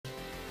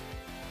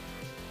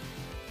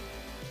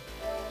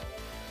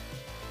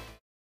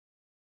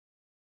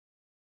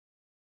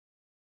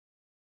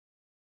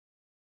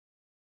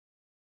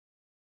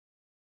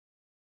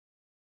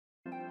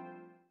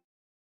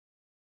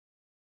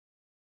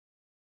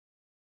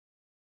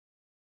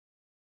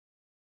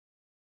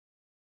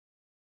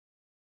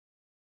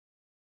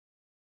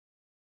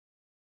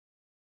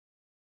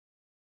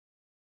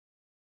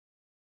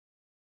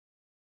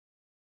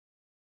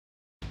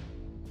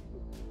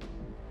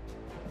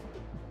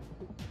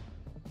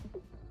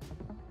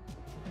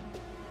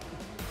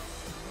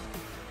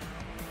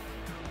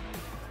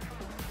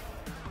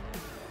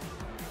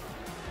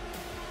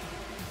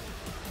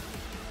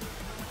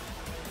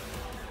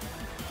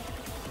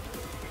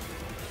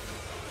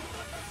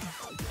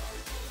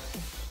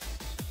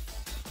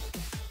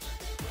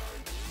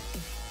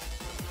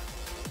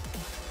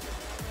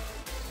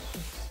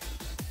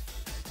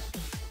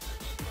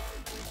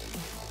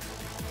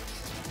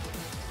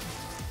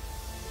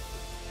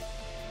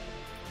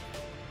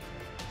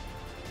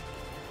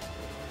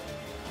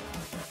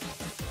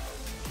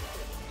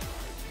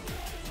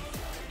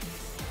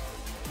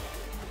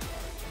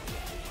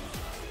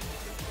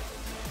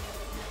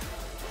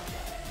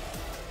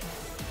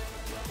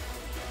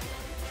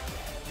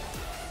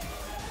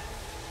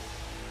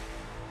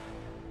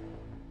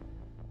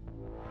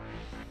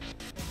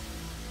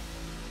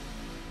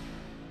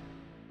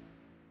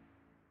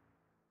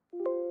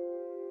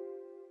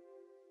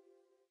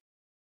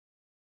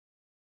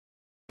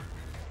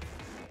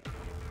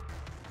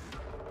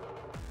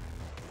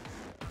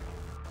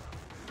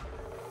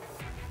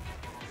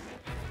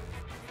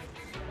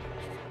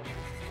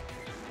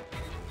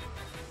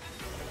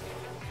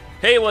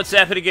Hey, what's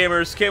happening,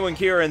 gamers? Kwings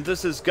here, and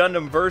this is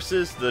Gundam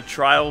Versus, the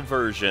trial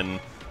version.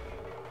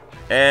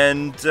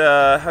 And,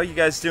 how you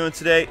guys doing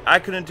today? I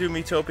couldn't do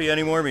Miitopia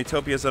anymore.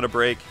 Miitopia's on a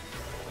break.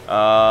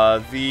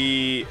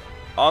 The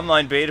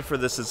online beta for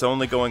this is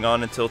only going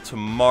on until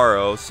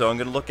tomorrow, so I'm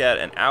gonna look at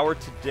an hour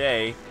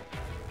today,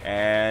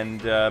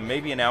 and,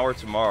 maybe an hour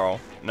tomorrow.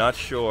 Not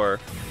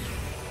sure.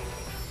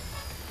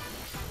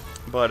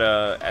 But,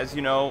 as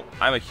you know,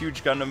 I'm a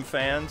huge Gundam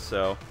fan,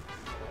 so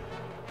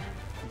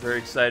very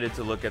excited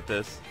to look at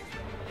this.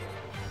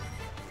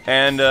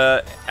 And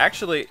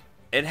actually,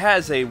 it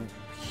has a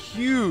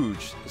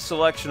huge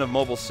selection of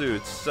mobile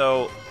suits.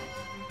 So,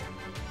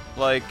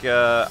 like,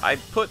 I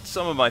put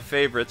some of my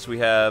favorites. We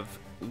have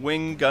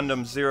Wing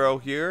Gundam Zero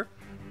here.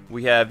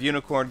 We have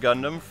Unicorn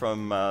Gundam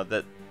from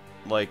that,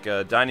 like,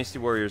 Dynasty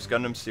Warriors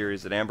Gundam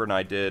series that Amber and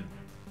I did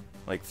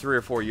like 3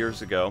 or 4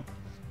 years ago.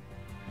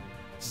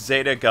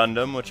 Zeta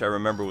Gundam, which I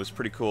remember was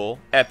pretty cool.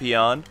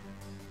 Epion,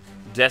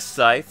 Death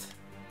Scythe,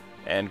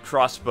 and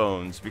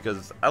Crossbones,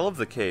 because I love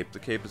the cape. The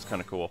cape is kind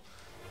of cool.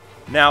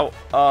 Now,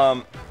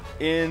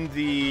 in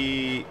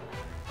the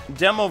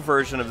demo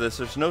version of this,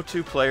 there's no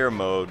 2-player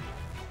mode,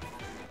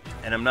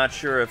 and I'm not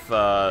sure if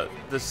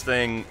this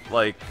thing,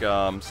 like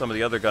some of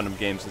the other Gundam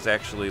games, is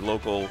actually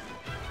local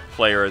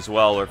player as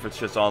well, or if it's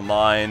just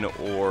online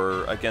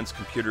or against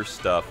computer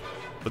stuff.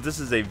 But this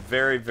is a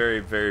very, very,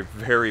 very,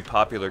 very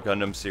popular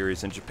Gundam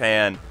series in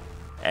Japan.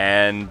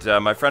 And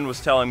my friend was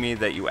telling me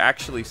that you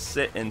actually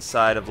sit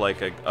inside of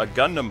like a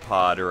Gundam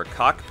pod or a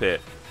cockpit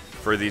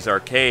for these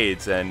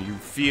arcades, and you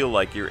feel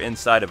like you're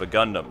inside of a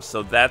Gundam.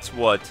 So that's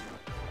what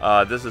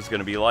this is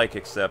going to be like,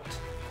 except,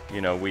 you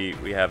know,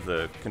 we have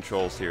the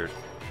controls here.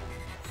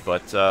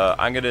 But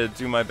I'm going to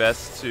do my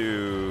best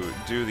to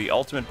do the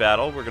ultimate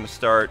battle. We're going to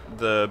start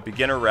the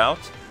beginner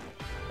route.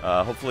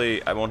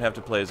 Hopefully I won't have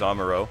to play as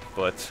Amuro,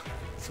 but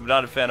I'm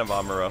not a fan of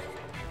Amuro.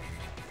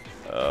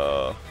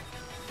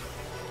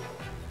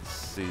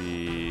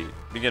 See,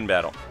 begin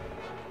battle.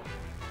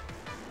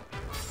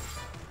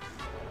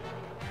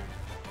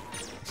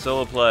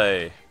 Solo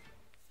play.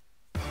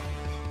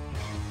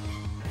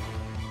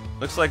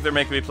 Looks like they're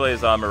making me play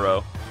as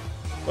Amuro.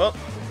 Well,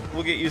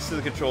 we'll get used to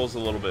the controls a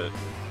little bit.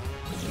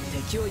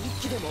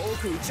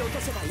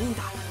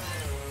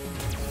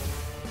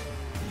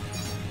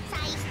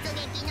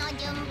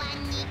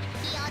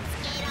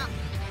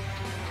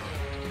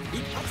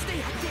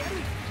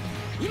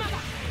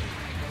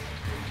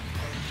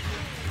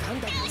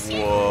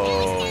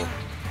 Whoa.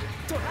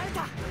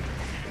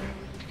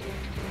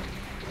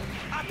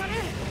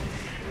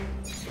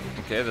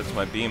 Okay, that's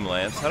my beam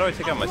lance. How do I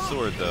take out my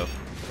sword, though?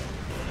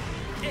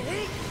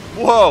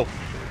 Whoa!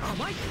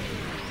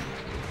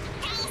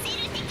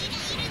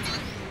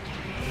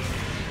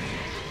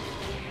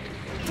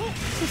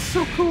 This is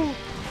so cool.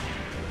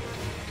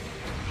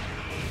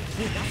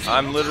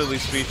 I'm literally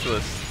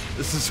speechless.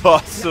 This is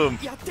awesome.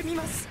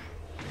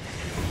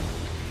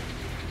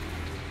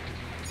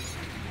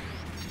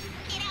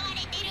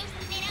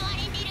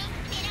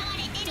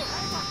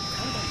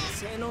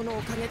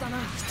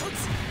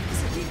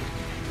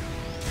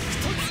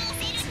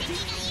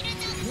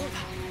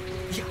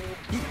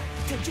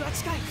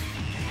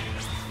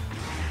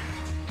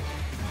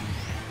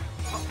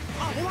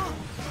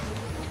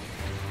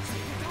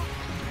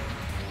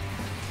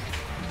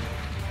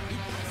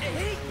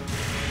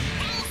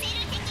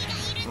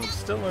 I'm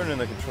still learning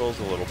the controls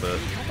a little bit.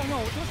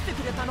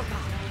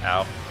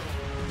 Ow.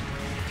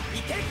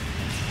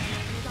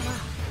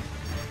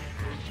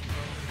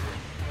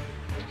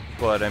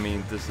 But I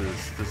mean, this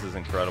is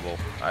incredible.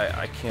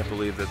 I can't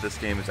believe that this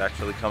game is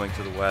actually coming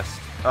to the West.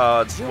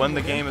 When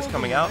the game is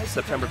coming out,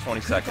 September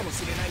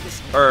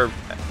 22nd. Or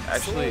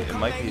actually, it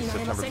might be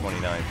September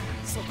 29th.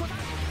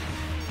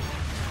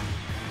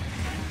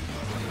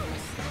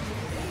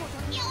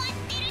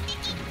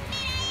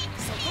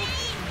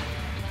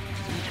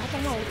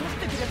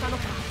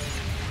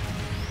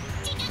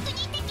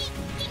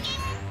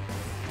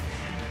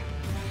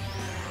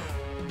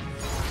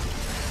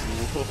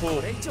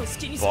 Whoa.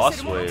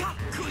 Boss wave.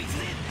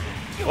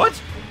 What?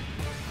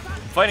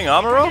 Fighting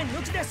Amuro? Oh,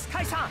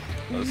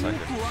 that's not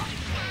good.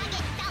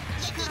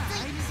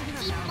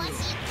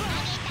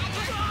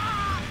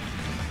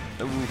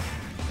 Oof.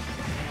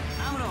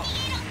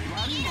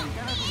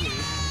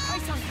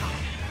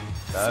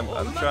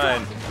 I'm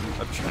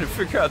trying to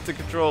figure out the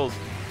controls.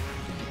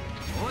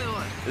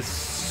 It's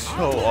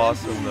so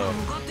awesome though.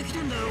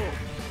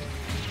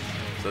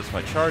 So that's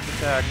my charge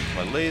attack,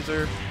 my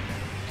laser.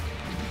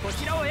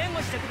 That's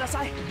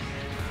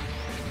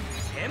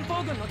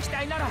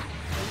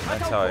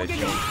how I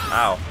change,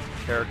 ow,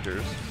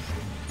 characters.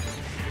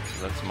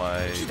 So that's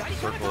my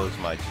circle is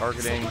my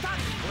targeting.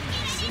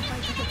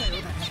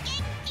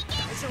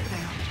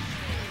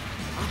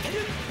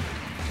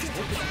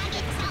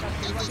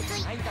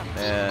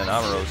 And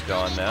Amuro's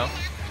gone now.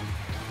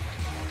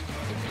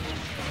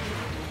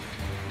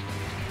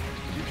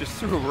 You just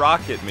threw a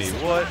rock at me,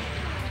 what?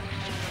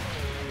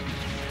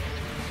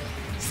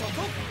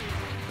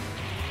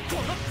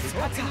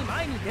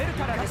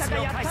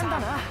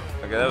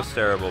 Okay, that was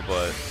terrible,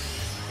 but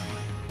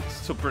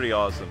still pretty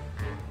awesome.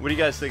 What do you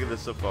guys think of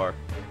this so far?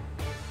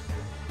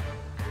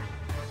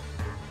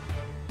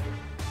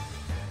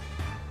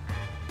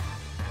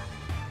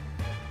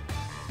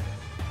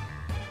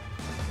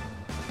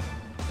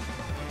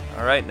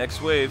 Alright,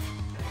 next wave.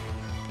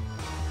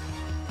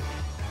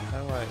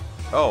 How do I...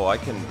 Oh, I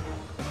can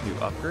do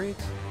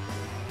upgrades?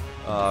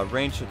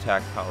 Ranged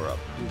attack power up.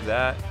 Do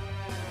that.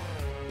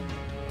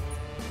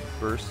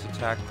 Burst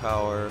attack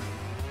power.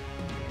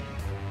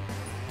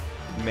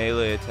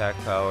 Melee attack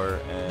power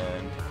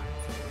and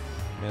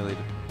melee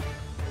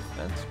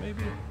defense,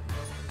 maybe?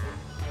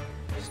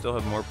 Still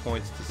have more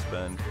points to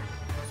spend.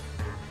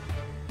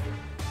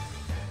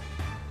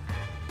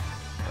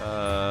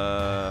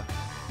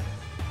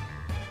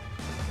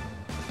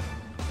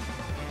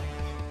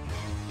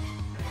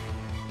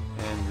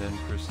 And then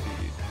proceed.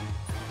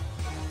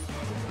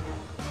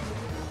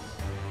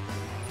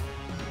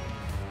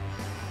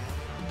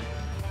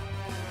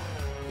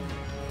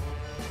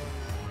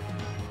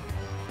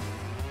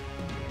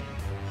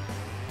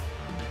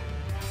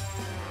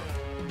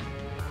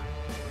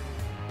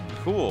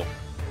 Cool.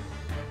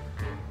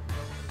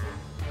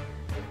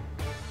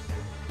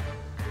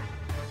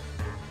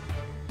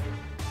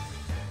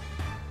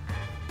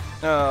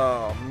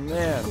 Oh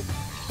man.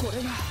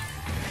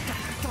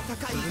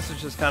 This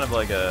is just kind of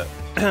like a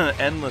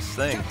endless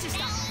thing.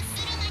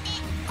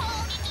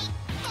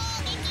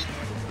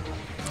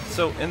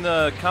 So in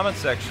the comment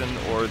section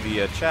or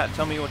the chat,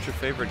 tell me what your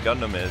favorite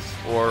Gundam is,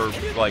 or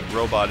like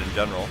robot in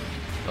general,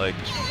 like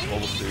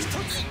Mobile Suit.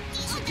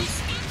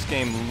 This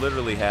game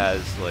literally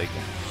has like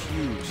a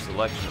huge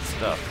selection of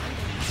stuff.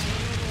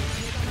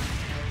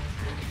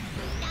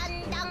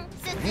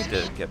 I need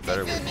to get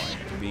better with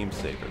my beam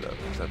saber though,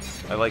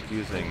 because I like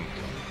using.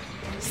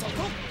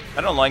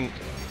 I don't like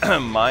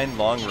mind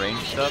long range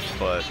stuff,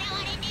 but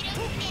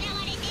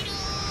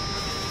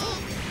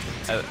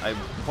I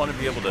want to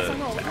be able to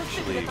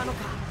actually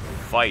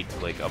fight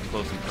like up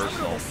close and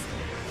personal.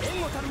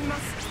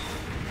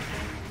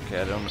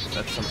 Okay, I don't know.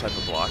 That's some type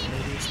of block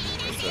maybe.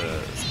 It's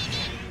a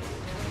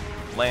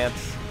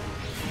lance,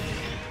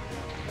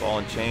 ball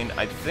and chain.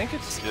 I think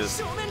it's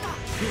just.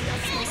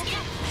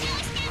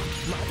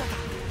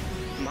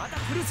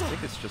 I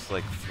think it's just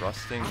like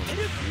thrusting and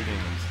shooting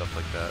and stuff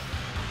like that.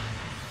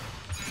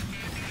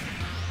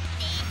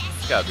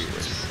 It's gotta be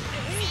weird.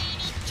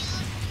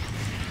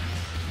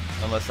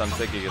 Unless I'm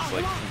thinking it's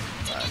like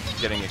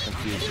getting it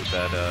confused with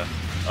that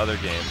other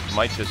game.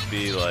 Might just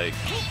be like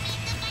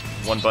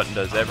one button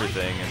does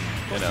everything, and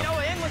you know,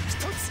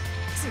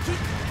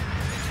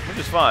 which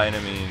is fine. I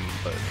mean,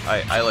 but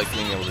I like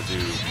being able to do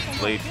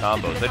blade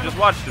combos. I just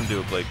watched him do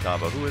a blade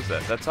combo. Who is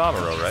that? That's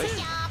Amuro, right?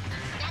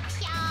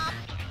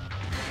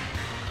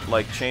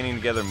 Like chaining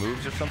together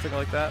moves or something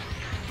like that.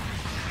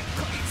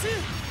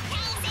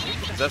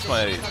 That's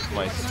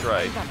my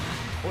strike.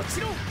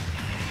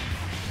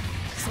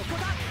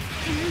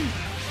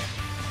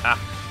 Ah.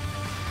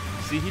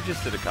 See, he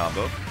just did a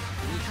combo.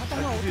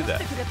 How'd you do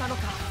that?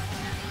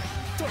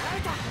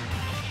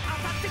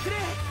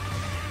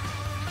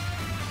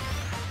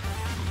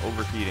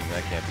 Overheating,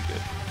 that can't be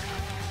good.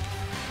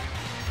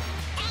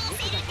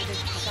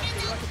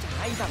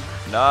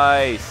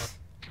 Nice!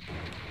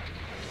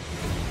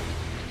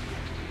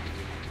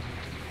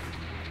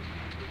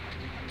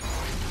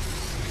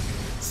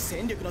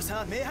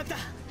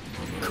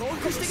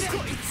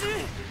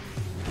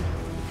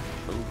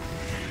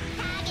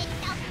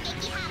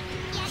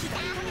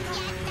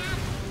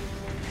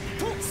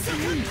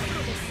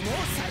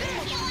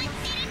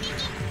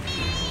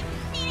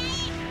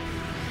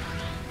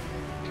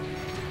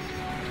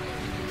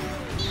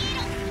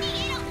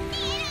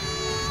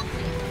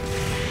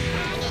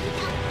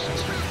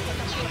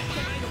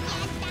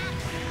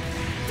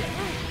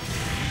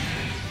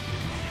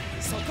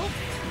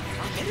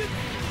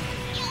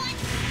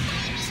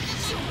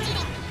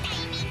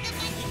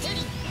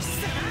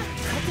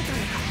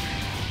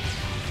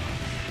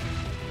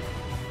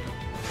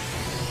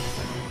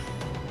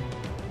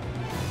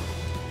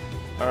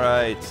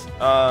 Alright,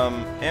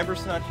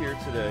 Amber's not here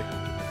today.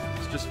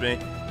 It's just me. I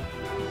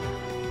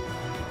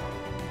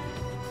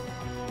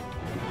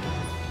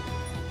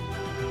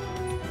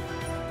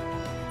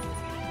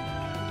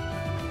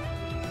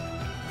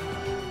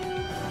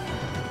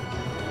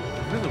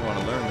really want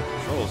to learn the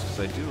controls because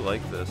I do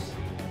like this.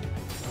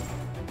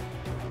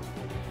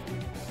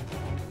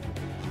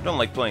 I don't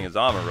like playing as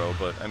Amuro,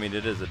 but I mean,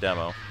 it is a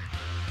demo.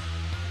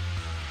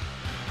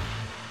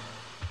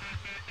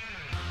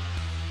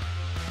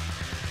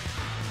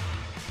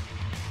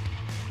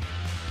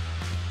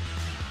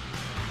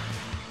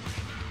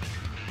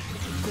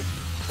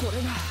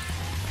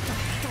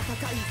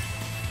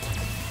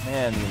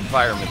 Man, the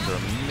environments are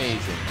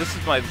amazing. This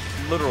is my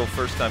literal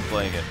first time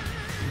playing it.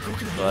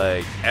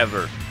 Like,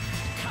 ever.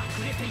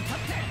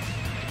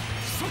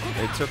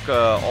 It took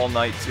all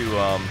night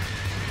to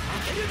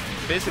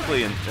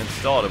basically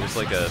install it. It was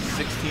like a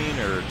 16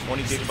 or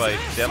 20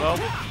 gigabyte demo.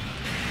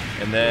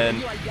 And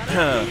then,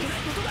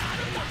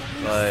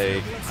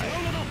 like,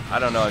 I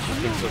don't know, I've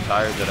just been so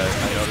tired that I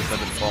noticed I've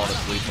been falling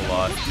asleep a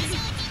lot.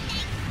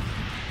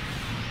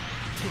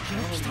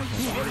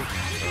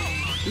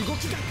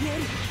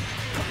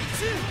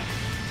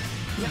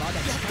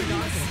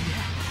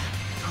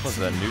 Was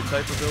that a new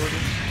type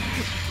ability?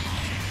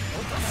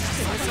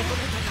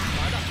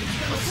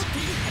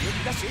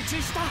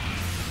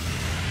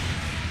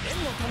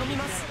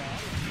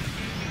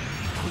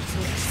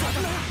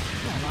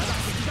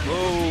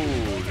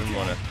 Whoa, didn't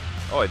want to.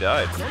 Oh, I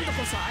died.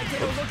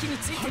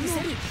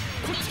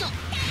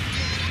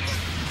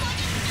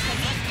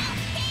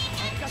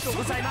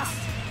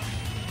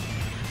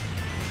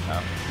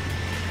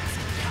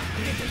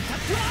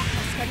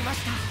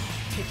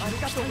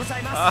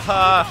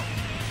 Aha!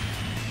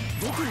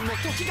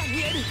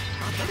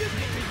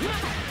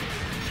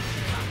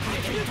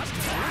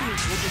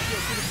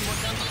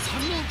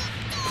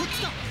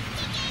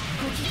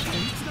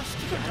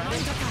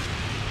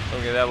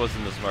 Okay, that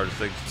wasn't the smartest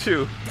thing to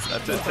do.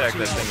 Not to attack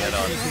that thing head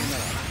on.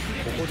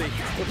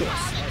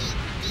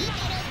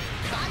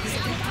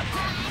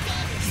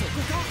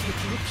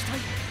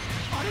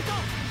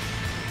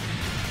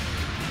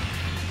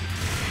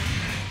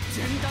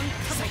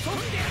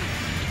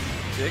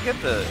 See, I get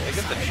the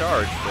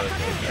charge, but I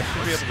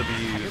should be able to be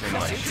using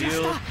my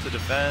shield to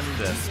defend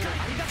and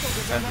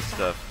kinds of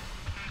stuff.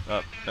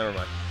 Oh, never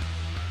mind.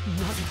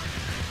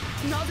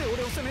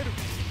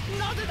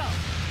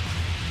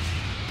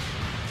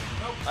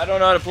 I don't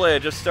know how to play. I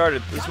just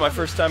started. This is my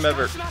first time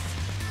ever.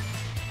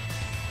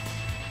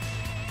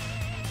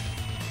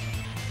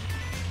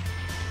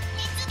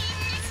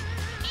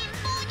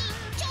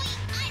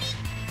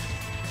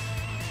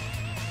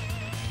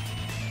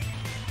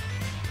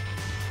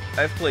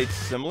 I've played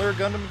similar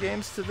Gundam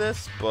games to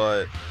this,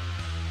 but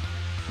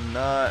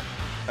not.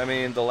 I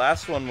mean, the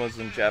last one was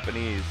in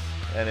Japanese,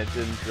 and it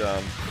didn't.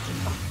 It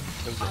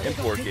was an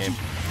import game,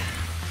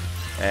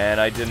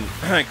 and I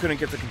couldn't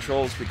get the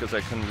controls because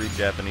I couldn't read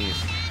Japanese.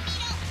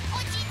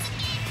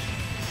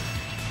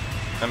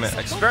 I mean,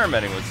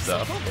 experimenting with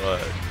stuff,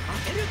 but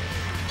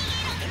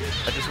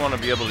I just want to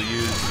be able to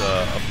use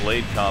a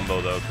blade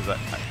combo though,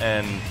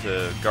 and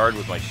to guard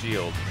with my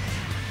shield.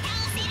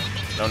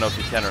 I don't know if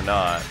you can or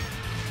not.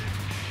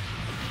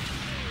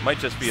 Might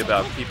just be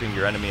about keeping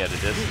your enemy at a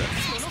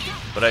distance,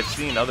 but I've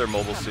seen other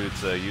mobile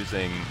suits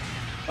using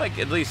like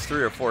at least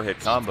 3 or 4 hit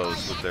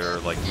combos with their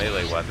like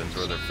melee weapons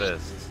or their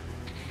fists.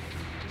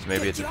 So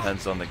maybe it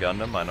depends on the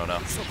Gundam. I don't know.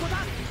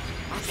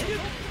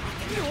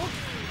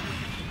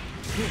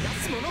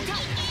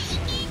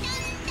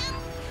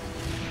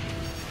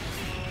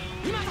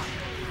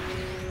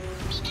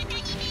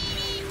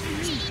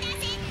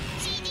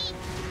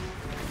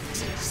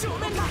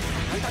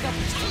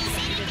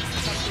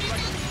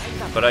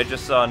 But I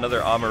just saw another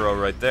Amuro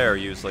right there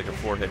use like a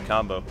 4-hit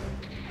combo.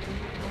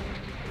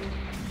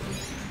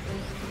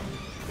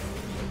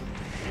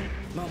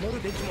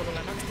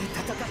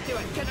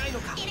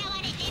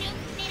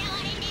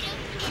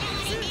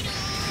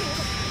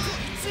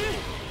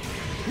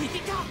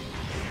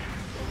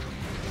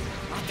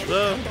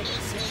 Hello.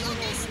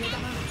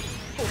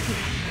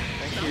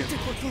 Thank you.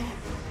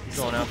 You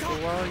going out for a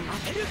while?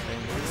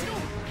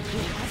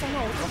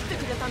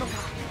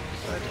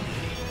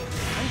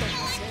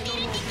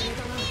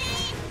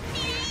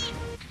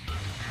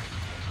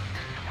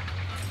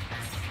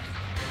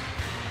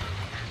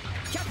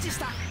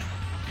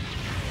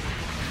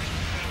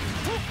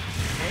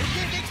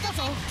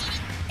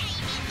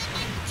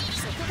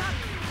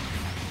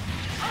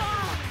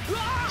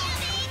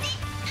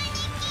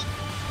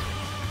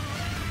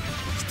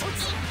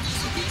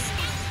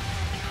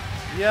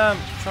 Yeah, I'm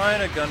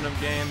trying a Gundam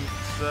game.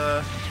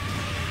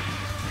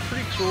 It's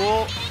pretty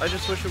cool. I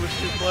just wish it was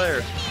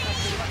 2-player.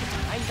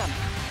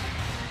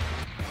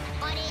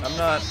 I'm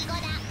not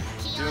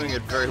doing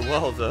it very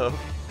well though.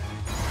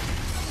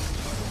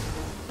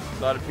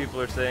 A lot of people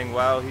are saying,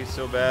 wow, he's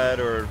so bad,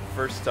 or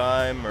first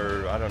time,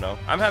 or I don't know.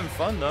 I'm having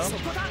fun though.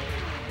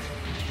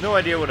 No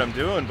idea what I'm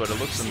doing, but it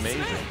looks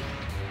amazing.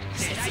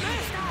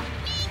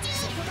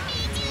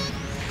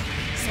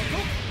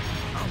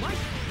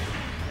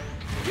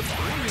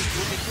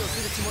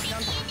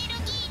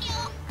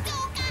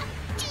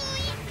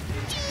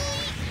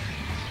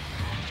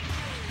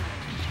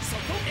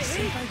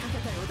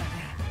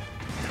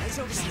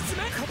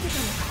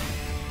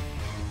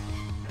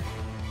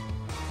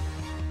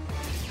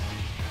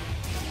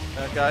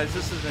 Guys,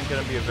 this isn't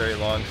gonna be a very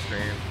long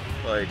stream.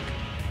 Like,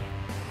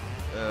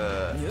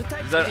 I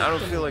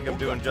don't feel like I'm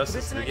doing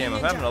justice to the game.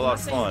 I'm having a lot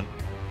of fun,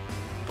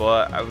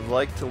 but I would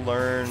like to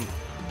learn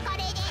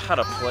how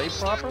to play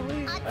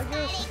properly, I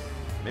guess.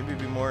 Maybe it'd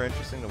be more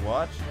interesting to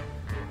watch.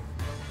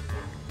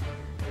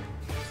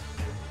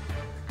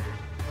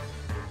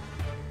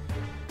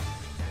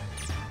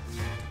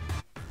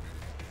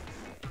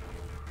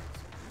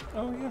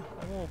 Oh yeah,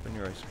 I will open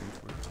your ice cream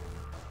for you.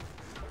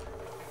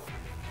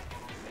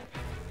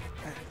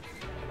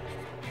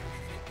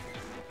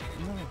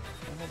 No, I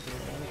won't do it.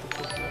 I want to pick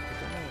you up at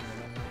the moment.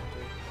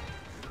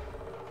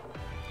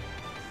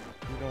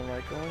 You don't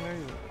like going there?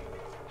 You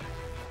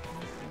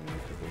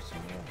need to go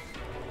somewhere else.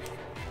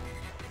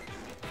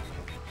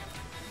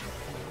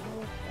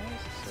 Oh, why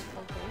is this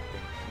supposed to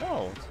open.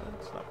 No, it's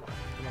not.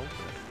 I'm gonna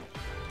open it.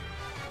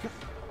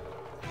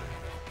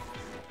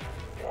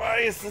 Why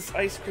is this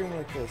ice cream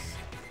like this?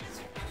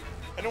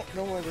 I don't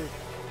know why they...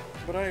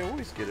 But I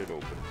always get it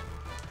open.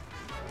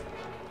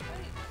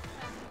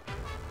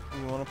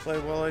 You want to play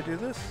while I do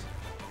this?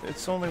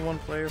 It's only one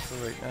player for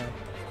right now.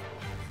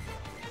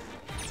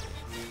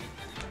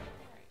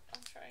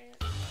 I'll try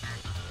it.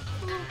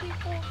 Ooh,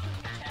 people in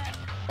the chat.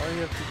 All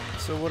you have to...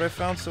 So what I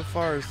found so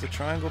far is the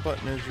triangle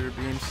button is your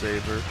beam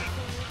saber.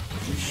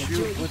 You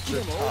shoot with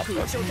the top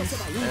buttons,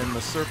 and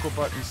the circle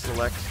button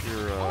selects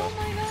your... Oh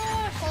my gosh!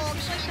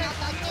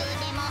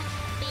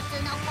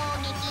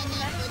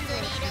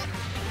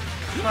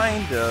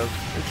 Kind of.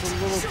 It's a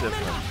little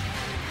different.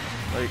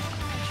 Like,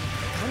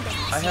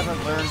 I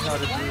haven't learned how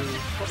to do...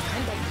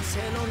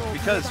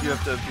 Because you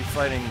have to be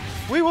fighting...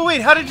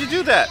 Wait, how did you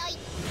do that?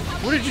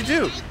 What did you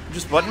do?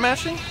 Just button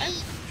mashing? I'm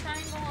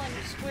triangle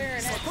and square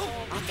and X.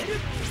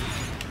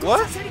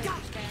 What?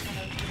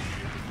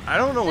 I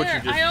don't know what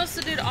you did. I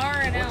also did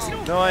R and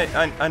L. No,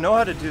 I know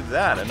how to do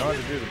that. I know how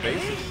to do the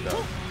basic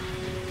stuff.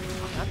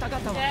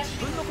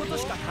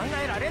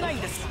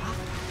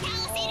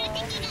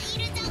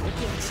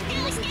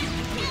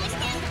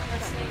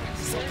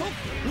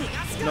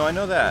 No, I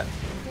know that.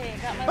 Okay,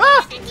 got my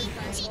Ah!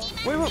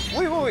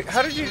 Wait.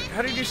 How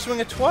did you swing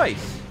it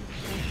twice?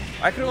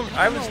 I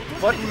was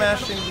button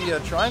mashing the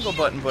triangle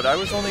button, but I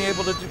was only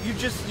able to do...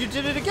 You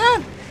did it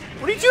again!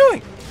 What are you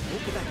doing?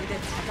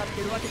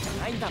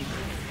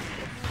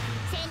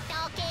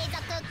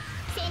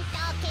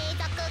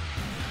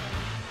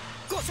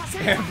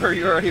 Amber,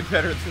 you're already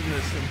better than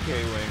this in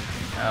K-Wing.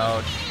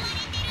 Ouch.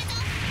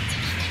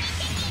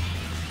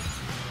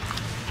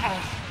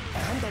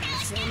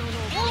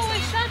 Oh,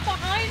 it shot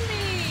behind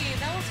me!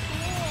 That was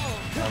cool!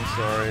 I'm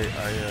sorry,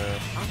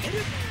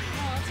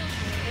 No, it's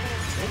okay.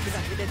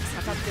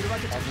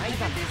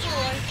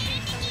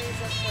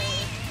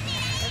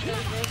 At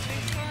the grocery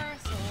store,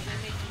 so they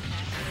make me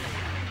happy.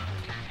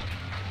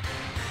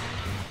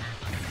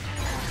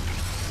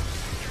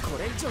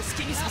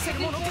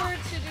 Looking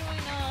forward to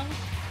doing that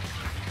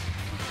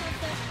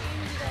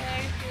game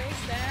today. I feel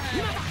sad.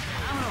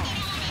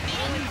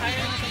 I'm tired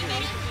of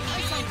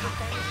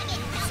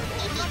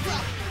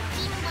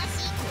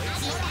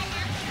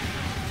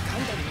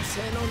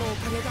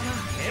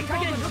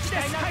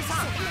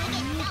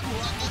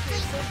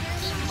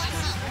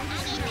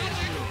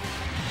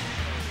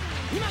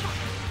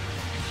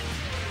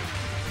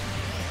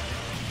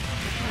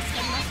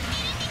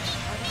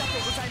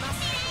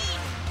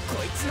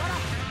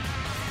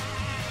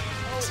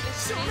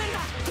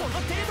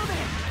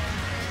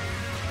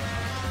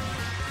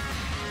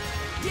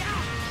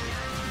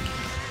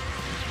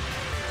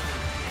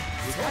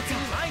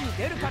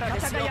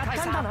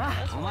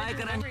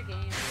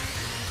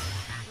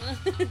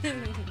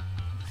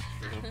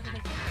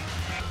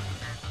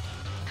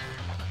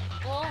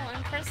Well,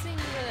 I'm pressing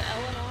the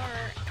L and R.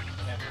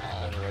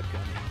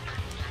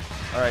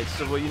 Alright,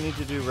 so what you need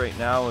to do right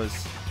now is,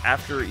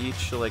 after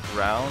each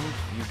round,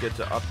 you get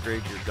to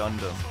upgrade your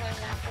Gundam.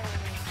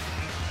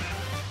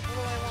 What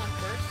do I want?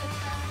 Burst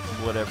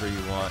attack? Whatever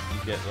you want. You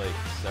get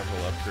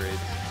several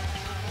upgrades.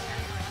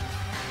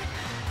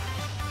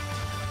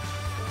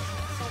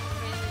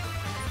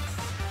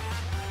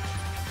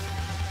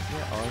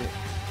 Yeah,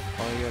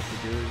 all you have to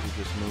do is you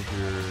just move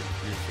your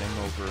thing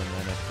over, and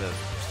then at the...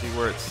 See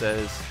where it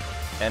says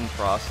end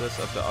process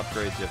of the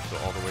upgrades, you have to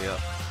go all the way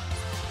up.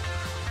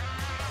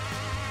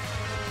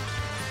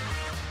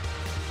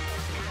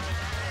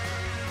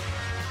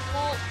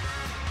 Well,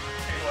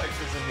 Life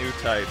is a new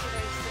type.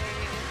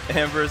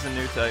 Amber is a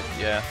new type,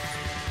 yeah.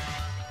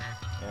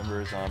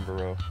 Amber is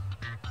Ambero.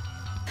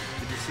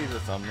 Did you see the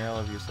thumbnail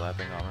of you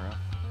slapping Amuro?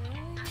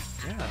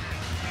 really? Yeah.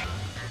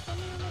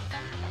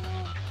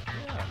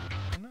 Yeah,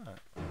 why not?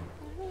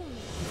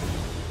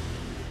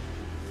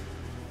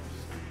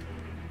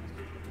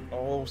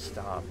 Oh,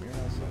 stop. You're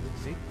not so...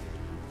 See?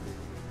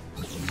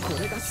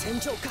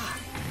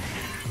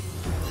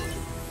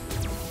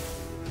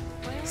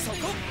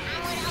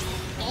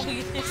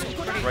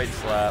 Right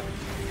slap.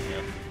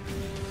 Yep.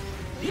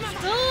 We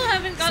still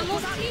haven't got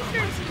those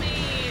t-shirts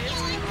made.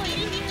 It's been like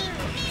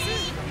years.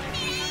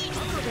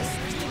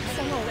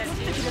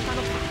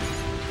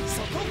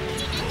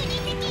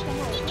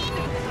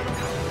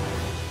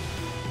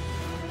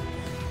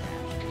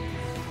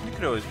 You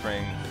could always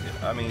bring...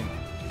 I mean,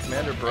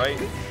 Commander Bright,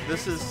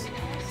 this is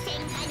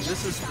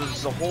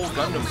the whole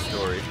Gundam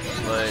story.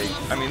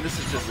 I mean, this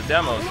is just a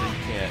demo, so you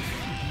can't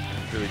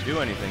really do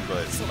anything,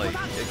 but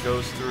it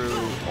goes through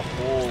a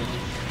whole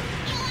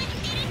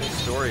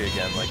story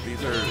again.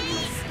 These are,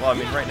 well, I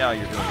mean, right now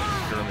you're doing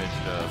a skirmish.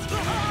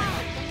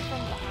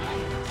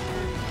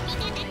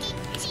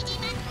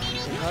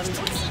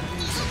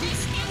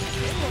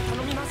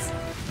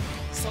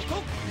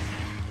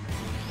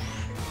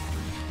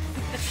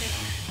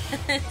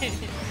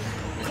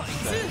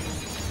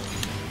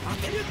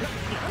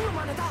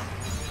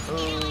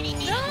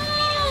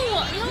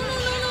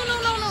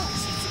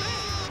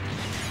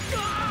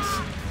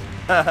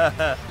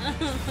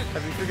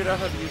 Have you figured out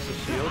how to use the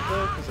shield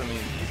though? Because I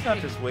mean, he's not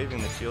just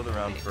waving the shield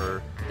around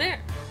for.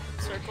 There.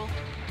 Circle.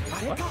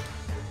 What?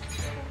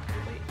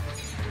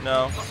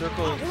 No,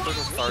 circle's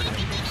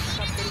targeting.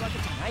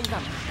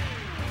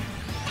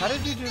 How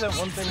did you do that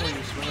one thing where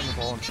you swing on the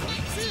ball and punch?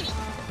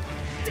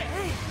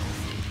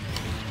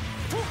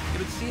 You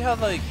would see how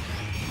like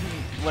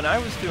when I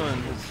was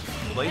doing his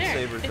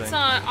lightsaber thing. It's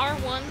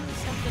R1.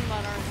 Something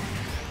about R1.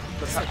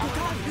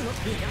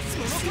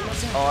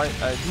 Oh, I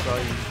saw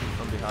you shoot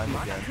from behind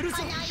again.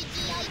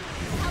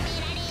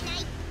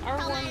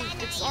 R1.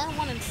 It's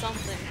R1 and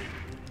something.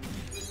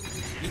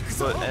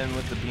 But and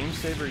with the beam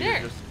saber, you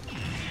there. just.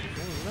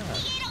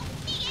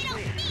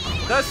 What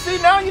was that? See,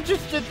 now you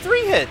just did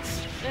 3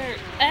 hits. There.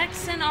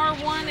 X and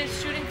R1 is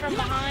shooting from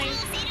behind.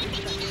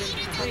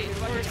 Wait,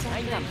 or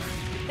something.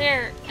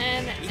 There.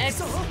 And X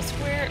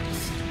square,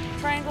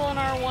 triangle and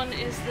R1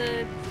 is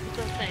the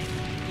thing.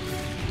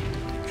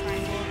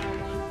 Triangle and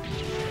R1.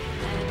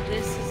 And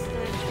this is the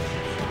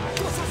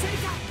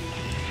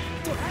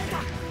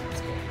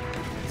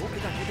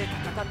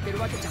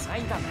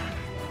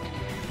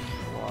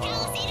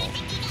Wow.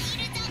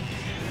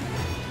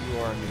 You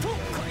are a new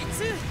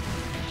player.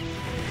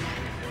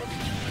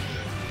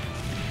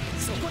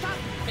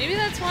 Maybe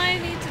that's why I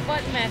need to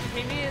button mash.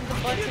 Maybe the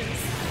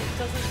buttons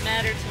doesn't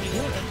matter to me.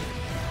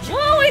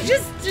 Whoa!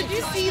 Did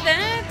you see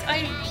that? I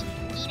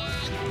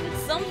did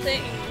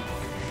something.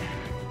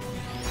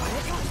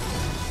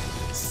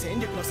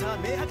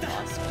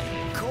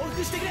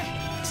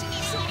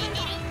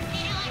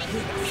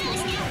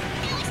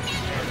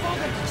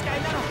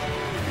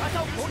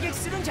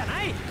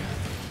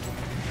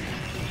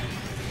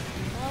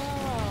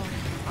 Oh.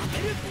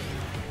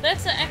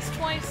 That's an X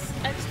twice.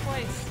 X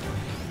twice.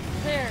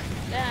 There.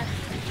 Dash.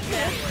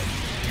 Dash.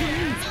 Yeah, we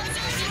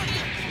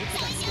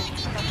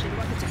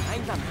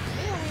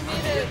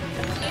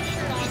made a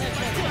t-shirt on it,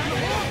 but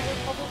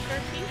we'll publish our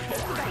t-shirt.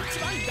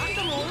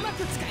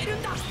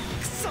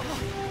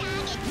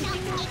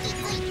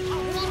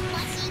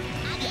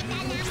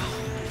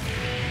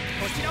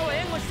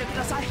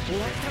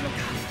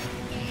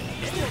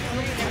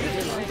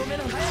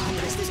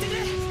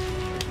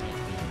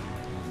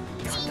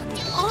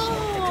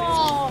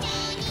 Oh!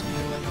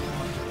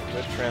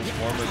 That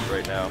Transformers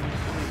right now.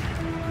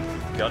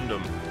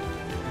 Gundam.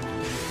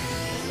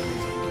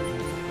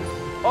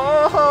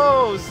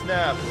 Oh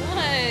snap!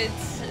 What?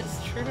 It's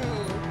true.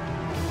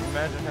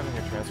 Imagine having a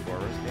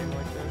Transformers game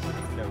like this.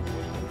 No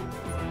would.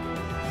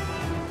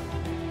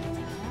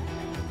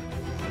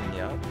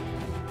 Yep.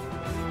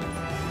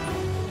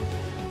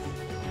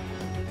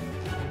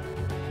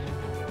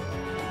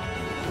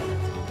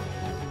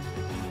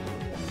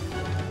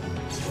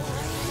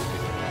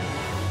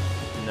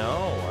 No,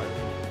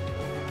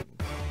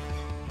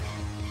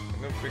 I'm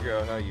gonna figure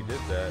out how you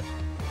did that.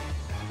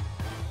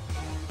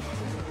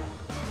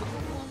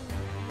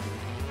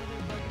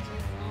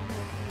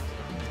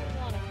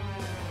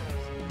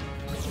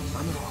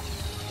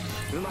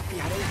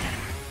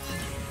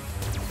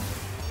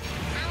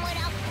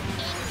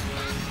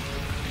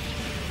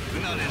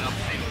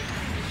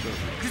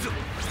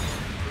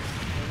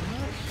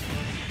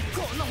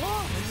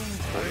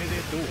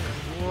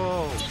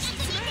 Whoa.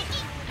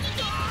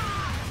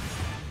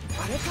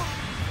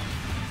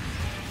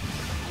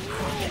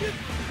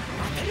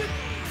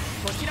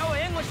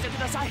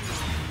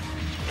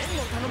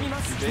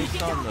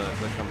 Based on the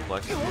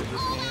complexity of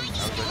this game, I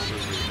was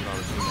actually reading about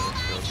a few minutes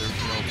ago, there's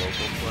no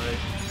local play,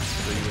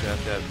 so you would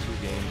have to have 2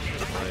 games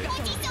to play.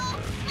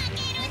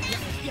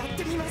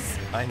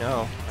 I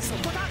know.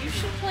 You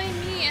should play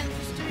me and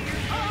just do your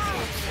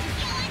voiceover.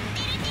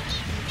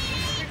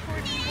 Just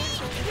record your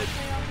voiceover and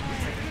play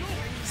online.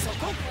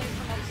 I'll play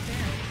from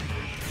upstairs.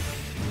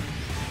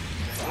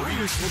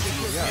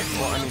 Yeah,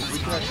 well, I mean, we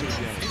can actually be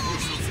on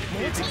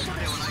it.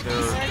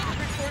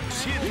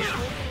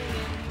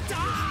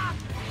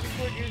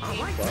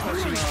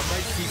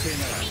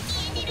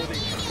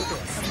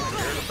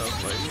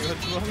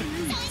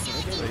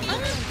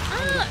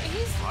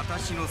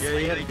 Yeah,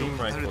 he had a beam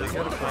rifle. He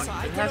got a punch.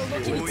 It has to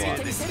be with block.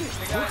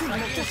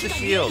 Just a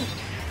shield.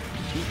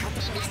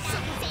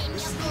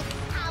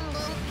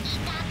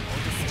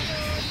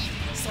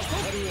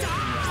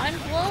 I'm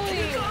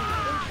glowing!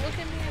 Look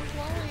at me, I'm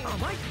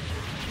glowing.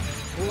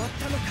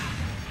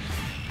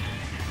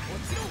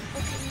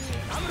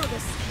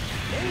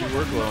 You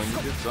were glowing, you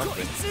did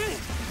something.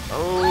 Oh!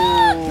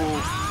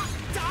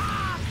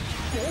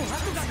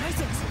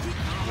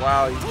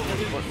 Wow, you just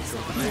fucking so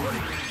big.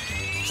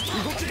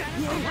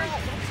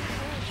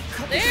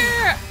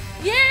 There!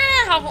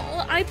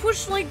 Yeah! I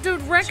pushed like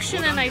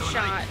direction and I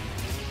shot.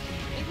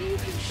 Maybe you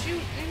can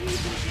shoot. Maybe you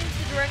can change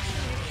the direction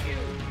you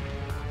shoot.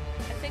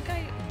 I think I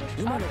pushed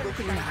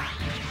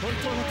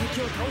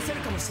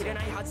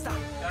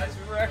Guys,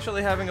 we were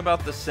actually having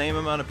about the same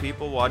amount of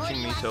people watching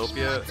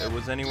Miitopia. It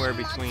was anywhere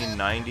between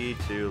 90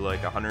 to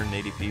like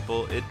 180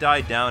 people. It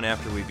died down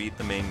after we beat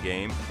the main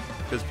game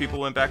because people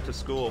went back to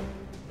school.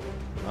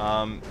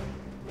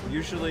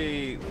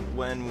 Usually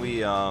when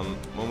we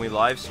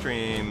live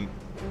stream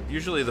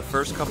usually the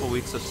first couple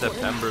weeks of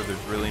September,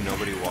 there's really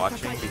nobody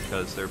watching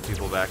because there are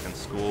people back in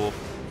school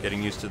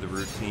getting used to the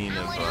routine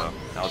of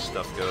how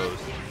stuff goes.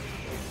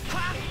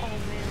 Oh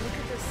man, look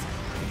at this.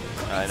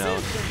 I know.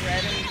 The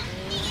red and blue.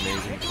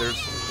 Amazing.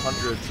 There's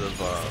hundreds of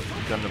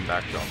Gundam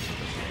backdrops in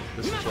this game.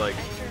 This is like...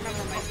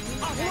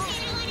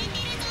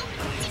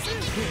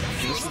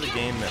 This is a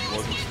game that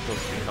wasn't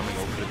supposed to be coming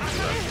over to the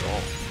US at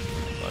all.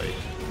 Like...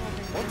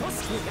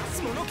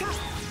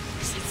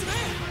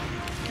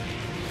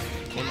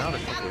 Came out a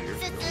couple of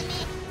years ago.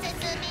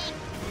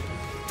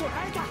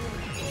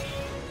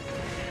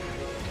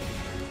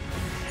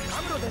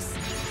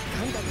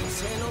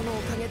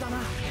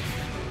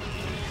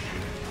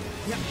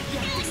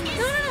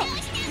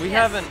 We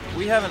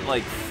haven't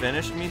like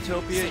finished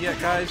Metopia yet,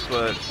 guys,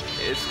 but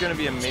it's gonna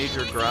be a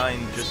major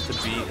grind just to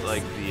beat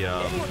like the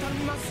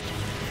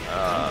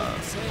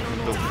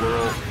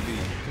world.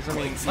 Because I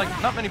mean, like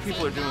not many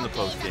people are doing the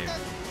post game,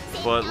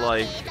 but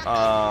like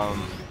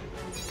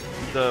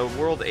the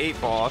World 8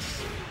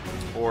 boss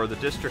or the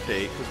District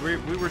 8, because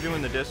we were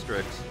doing the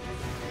districts.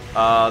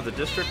 The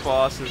district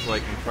boss is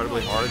like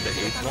incredibly hard, the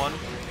 8th one.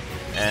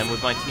 And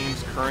with my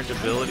team's current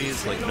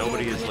abilities, like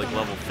nobody is like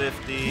level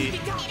 50,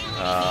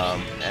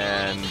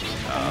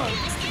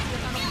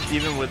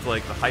 even with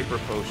like the hyper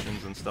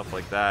potions and stuff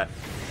like that,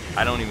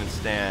 I don't even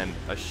stand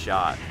a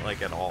shot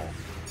like at all.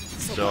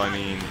 So I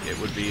mean, it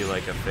would be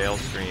like a fail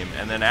scream.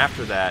 And then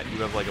after that, you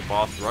have like a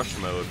boss rush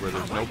mode where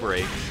there's no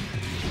breaks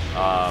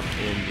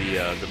in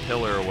the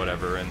pillar or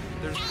whatever. And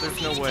there's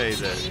no way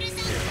that, you know,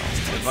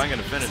 if I'm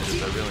gonna finish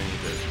this, I really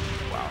need to.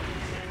 Wow.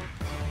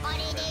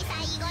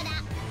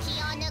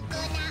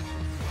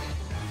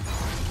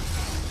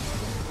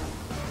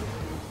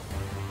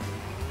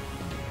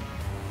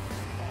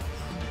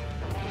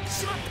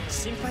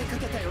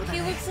 He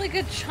looks like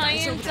a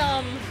giant,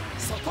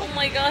 oh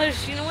my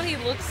gosh, you know what he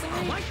looks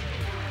like?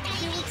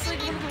 He looks like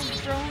one of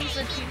those drones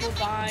that people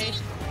buy.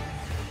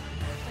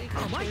 Like,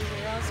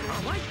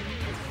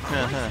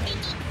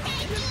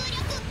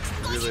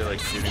 You really like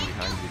shooting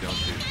behind you,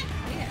 don't you?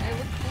 yeah, I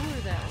look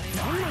cooler that way.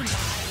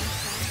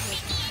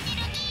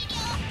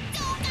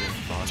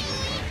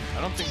 I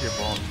don't think your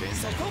ball and chain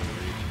is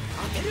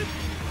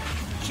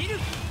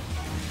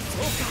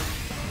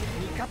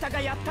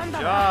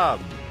Good job!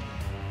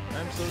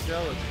 I'm so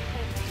jealous.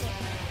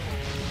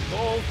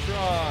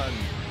 Voltron!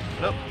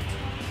 Nope.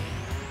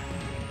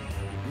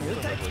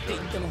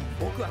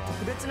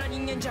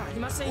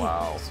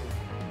 Wow.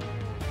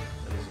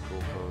 That is a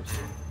cool pose.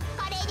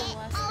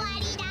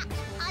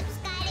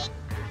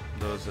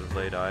 Those that have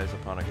laid eyes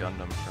upon a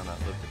Gundam cannot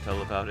live to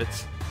tell about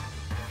it.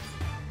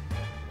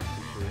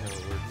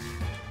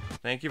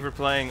 Thank you for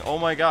playing. Oh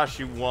my gosh,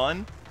 you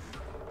won?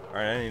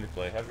 Alright, I need to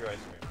play. Have your ice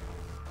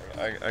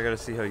cream. I gotta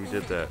see how you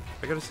did that.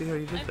 I gotta see how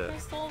you did that. I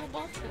pressed all the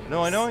buttons.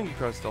 No, I know you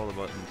pressed all the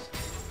buttons.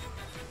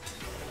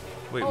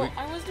 Wait,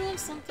 I was doing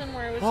something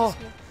where I was just...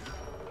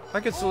 I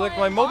can select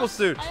my mobile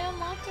suit! I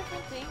unlocked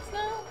different things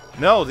now?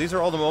 No, these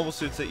are all the mobile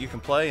suits that you can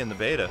play in the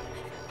beta.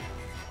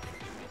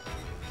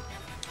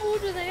 Oh,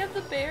 do they have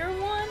the bear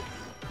one?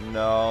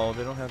 No,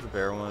 they don't have the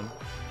bear one.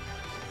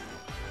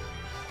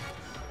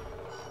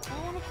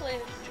 I want to play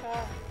as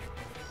Char.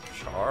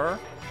 Char?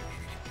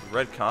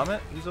 Red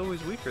Comet? He's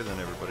always weaker than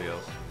everybody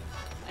else.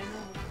 I know.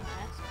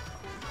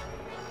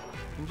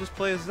 You can just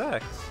play as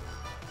Zex.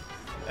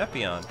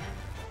 Epion.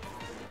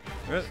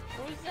 Who's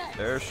that?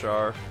 There's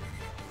Char.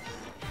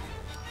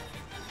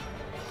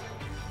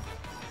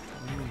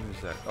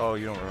 Who's that? Oh,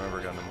 you don't remember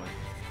Gundam Wing.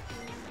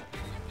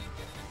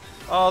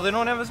 Oh, they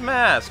don't have his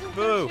mask!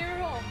 Boo!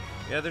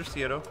 Yeah, there's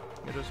Hiro.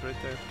 Hiro's right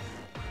there.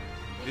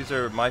 These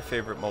are my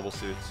favorite mobile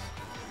suits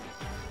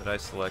that I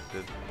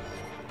selected.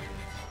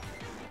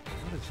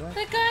 What is that?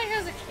 That guy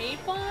has a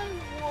cape on?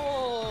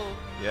 Whoa!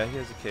 Yeah, he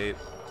has a cape.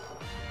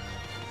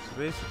 So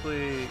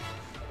basically...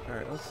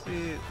 Alright, let's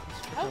see...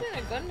 How can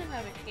a Gundam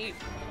have a cape?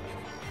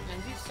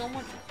 And do so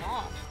much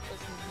cloth.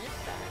 Doesn't miss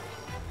that.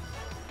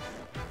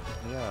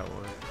 Yeah, it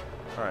would.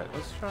 Alright,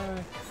 let's try...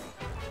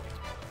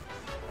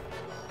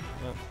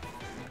 Nope.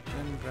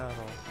 In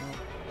battle.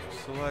 Nope.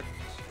 Select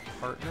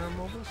partner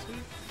mobile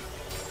suit?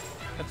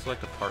 And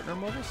select a partner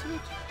mobile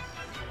suit?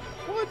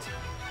 What?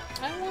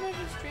 I wanted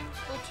to stream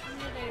Splatoon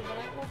today, but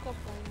I woke up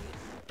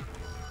late.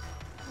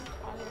 I'm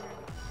tired.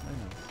 I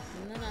know.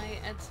 And then I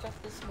had stuff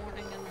this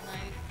morning, and then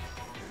I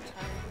was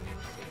tired and I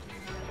was taking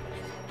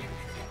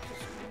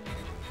a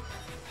nap.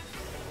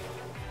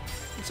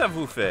 Let's have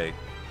Wu Fei.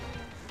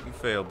 Wu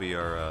Fei will be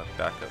our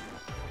backup.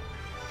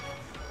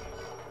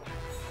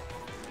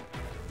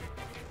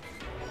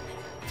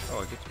 Oh,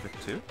 I get to pick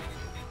two?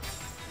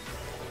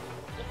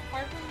 It's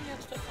hard when you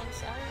have stuff on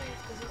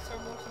Saturdays because it's our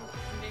most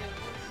important day of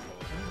work.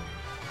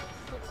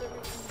 Puts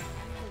everything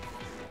behind.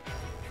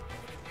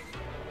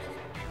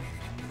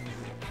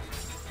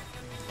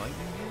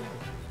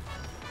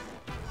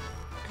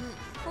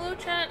 Hello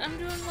chat, I'm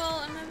doing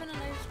well. I'm having an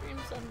ice cream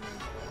sundae.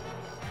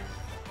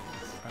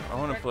 I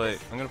want to play.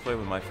 I'm gonna play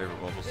with my favorite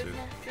mobile suit.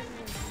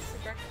 It's the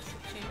breakfast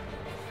of champions.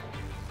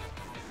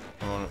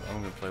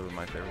 I'm gonna play with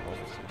my favorite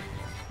mobile suit.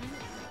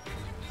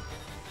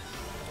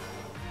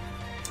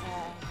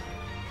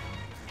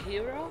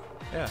 hero?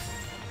 Yeah.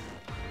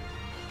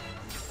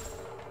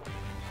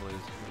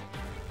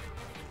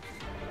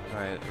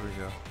 Alright, here we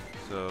go.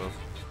 So,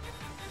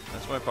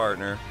 that's my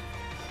partner.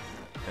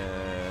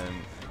 And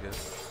I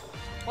guess...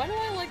 Why do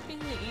I like being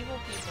the evil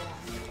people on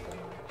this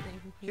thing?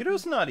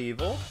 Hiro's not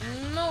evil.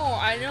 No,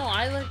 I know.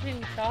 I like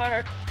being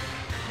Char.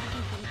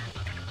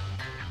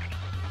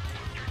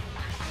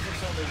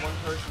 There's only one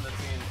person that's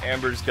seen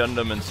Amber's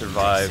Gundam and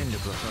survived.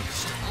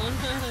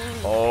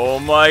 Oh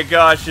my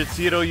gosh, it's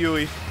Hiro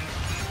Yui.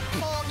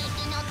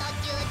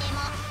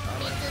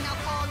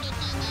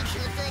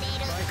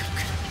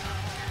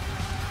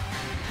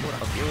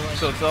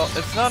 So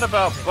it's not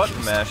about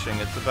button mashing,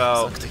 it's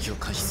about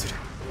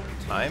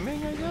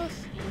timing, I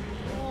guess?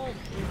 Well, I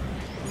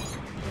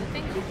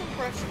think you can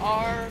press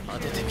R to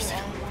R1,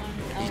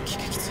 L1,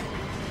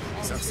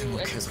 L2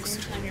 at the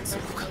same time you're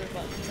pressing other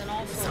buttons, and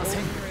also over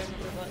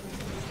another button.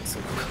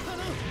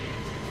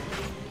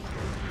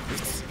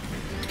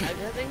 I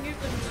think you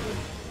can...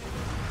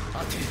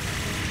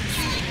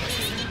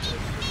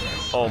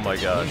 Oh my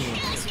gosh.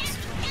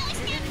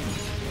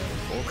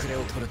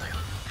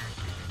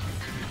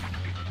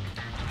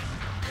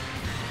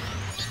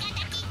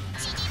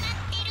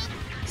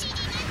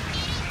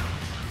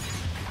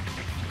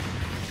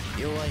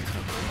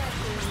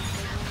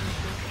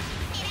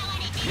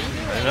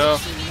 I know.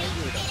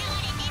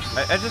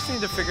 I just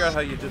need to figure out how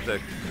you did the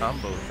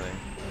combo thing.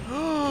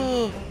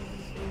 Whoa!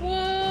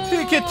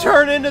 He can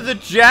turn into the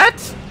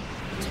jet?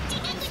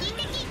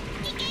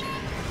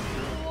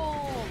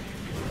 Whoa.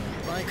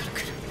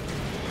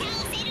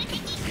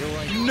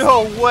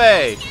 No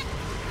way!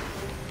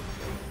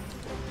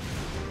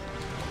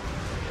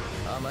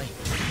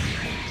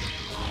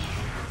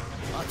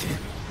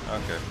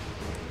 Okay.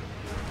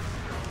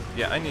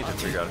 Yeah, I need to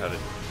figure out how to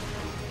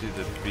do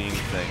the beam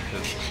thing,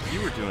 because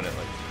you were doing it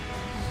like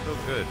so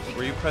good.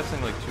 Were you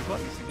pressing like 2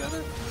 buttons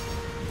together?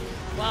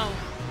 Wow.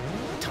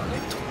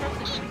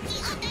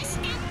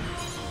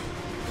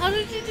 How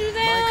did you do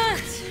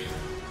that?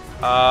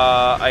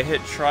 I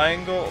hit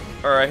triangle,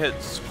 or I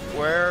hit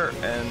square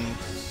and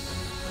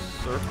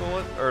circle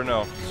it, or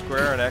no,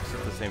 square and X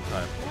at the same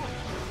time.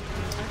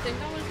 I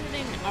think I was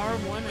hitting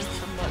R1 and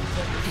some buttons.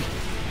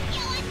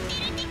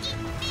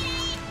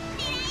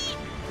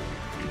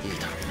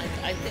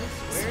 I think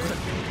square.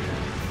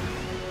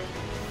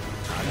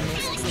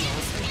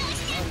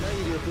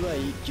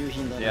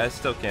 Yeah, I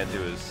still can't do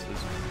his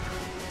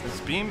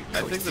beam.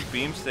 I think the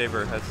beam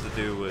saber has to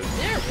do with.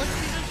 There, what did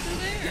you just do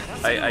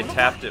there? I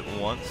tapped it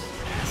once.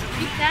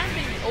 Keep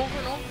tapping it over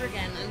and over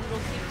again, and it'll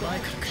keep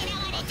going.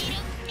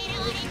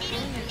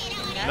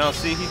 No,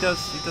 see, he does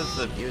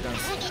the.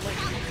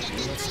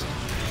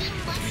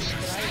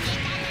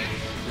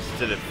 Just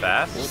did it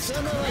fast.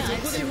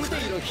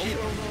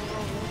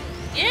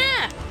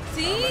 Yeah.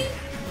 See?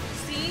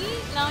 See?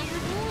 Now you're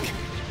doing it.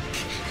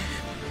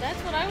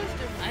 That's what I was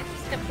doing. I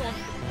just kept going.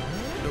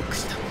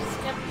 Just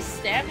kept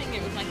stabbing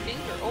it with my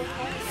finger. Oh,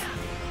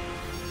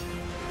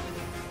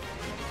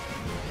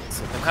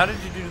 And how did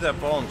you do that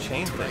ball and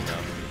chain thing,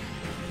 though?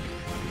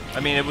 I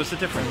mean, it was a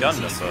different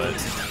Gundam, but...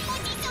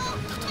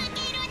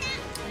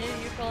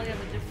 Maybe you probably have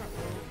a different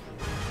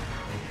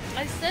one.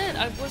 I said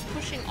I was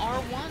pushing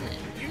R1.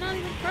 You're not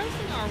even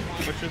pressing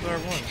R1. Which is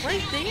R1?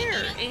 Right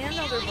there. And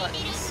other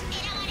buttons.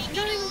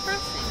 You're not even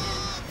pressing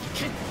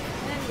it.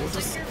 Man, it's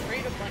like you're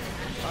afraid of button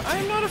mashing.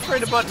 I'm not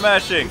afraid of button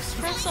mashing!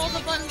 Press all the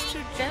buttons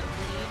too gently.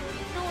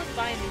 No one's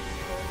buying these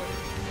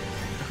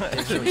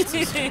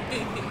controllers.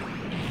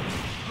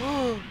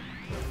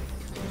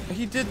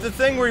 He did the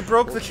thing where he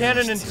broke the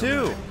cannon in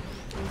 2.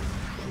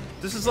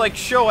 This is like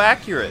show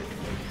accurate.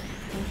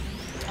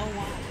 Oh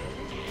wow.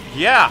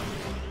 Yeah.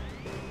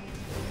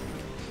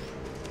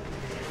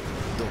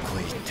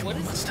 What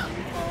is this?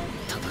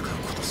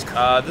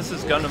 This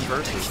is Gundam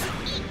Versus.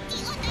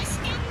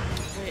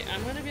 Wait,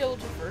 I'm gonna be able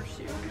to verse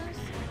you on this?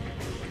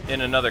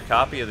 In another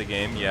copy of the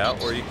game, yeah,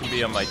 or you can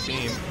be on my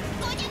team.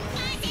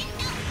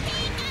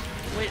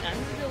 Wait, I'm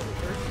gonna be able to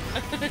verse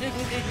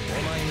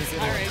you?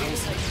 Alright.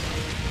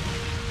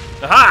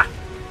 Aha!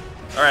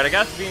 Alright, I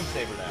got the beam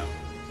saber now.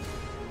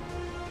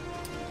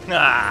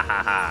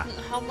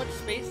 How much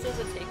space does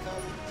it take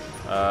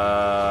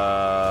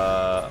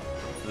up?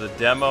 The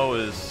demo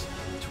is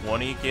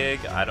 20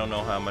 gig. I don't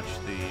know how much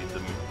the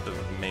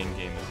main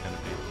game is going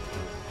to be.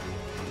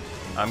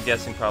 I'm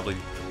guessing probably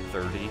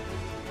 30.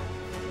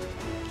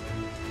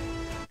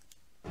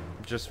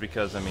 Just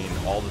because, I mean,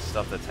 all the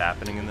stuff that's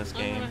happening in this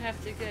game. I'm gonna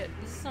have to get...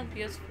 This is on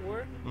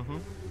PS4? Mm-hmm.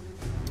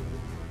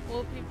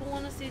 Well, people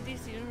want to see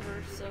DC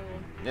Universe, so...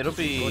 It'll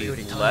be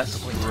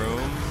less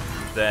room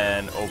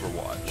than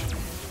Overwatch.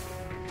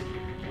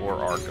 Or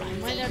Arkham. I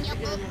might have to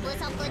get it.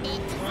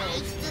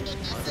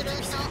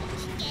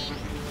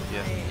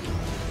 Yeah.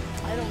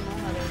 I don't know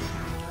how to...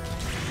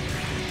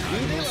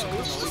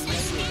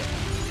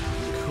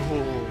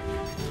 Cool.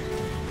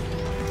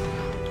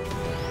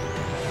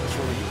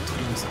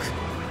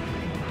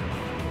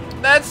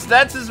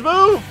 That's his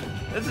move!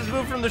 That's his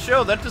move from the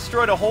show. That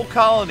destroyed a whole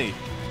colony.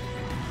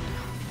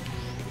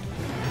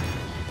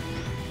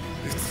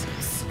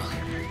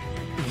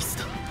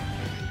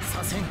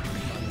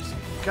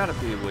 Gotta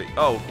be a way.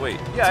 Oh, wait.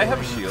 Yeah, I have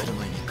a shield.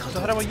 So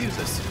how do I use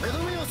this?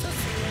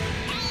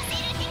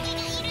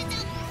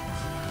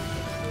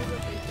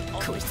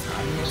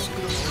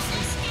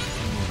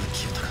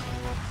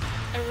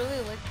 I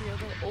really like the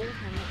other old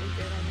one that we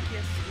did on the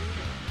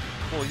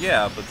PS3. Well,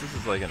 yeah, but this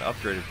is like an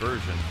upgraded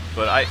version.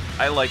 But I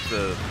like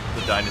the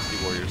Dynasty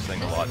Warriors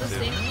thing a lot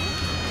too.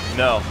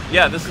 No,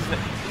 yeah, this is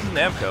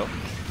Namco,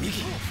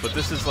 but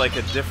this is like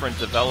a different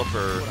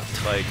developer,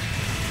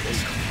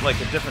 like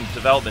a different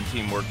development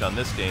team worked on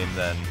this game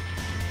than,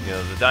 you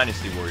know, the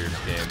Dynasty Warriors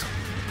game.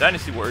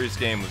 Dynasty Warriors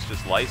game was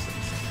just licensed.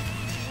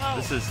 Wow.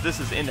 This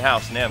is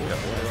in-house Namco.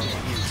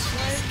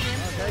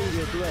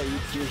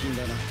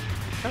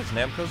 Because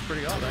Namco's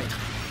pretty alright.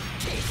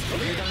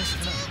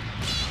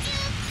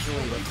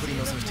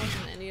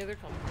 Any other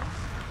company.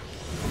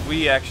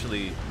 We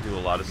actually do a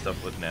lot of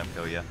stuff with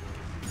Namco, yeah.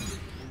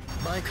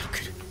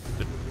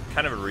 There's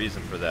kind of a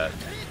reason for that.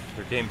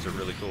 Their games are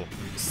really cool.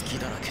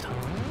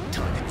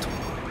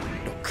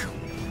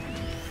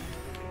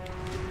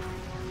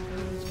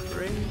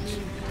 Great.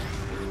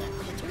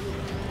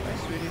 Hi,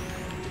 sweetie.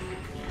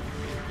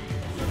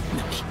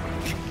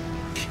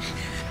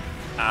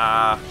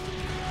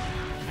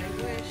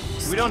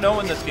 We don't know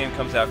when this game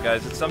comes out,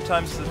 guys. It's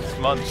sometimes this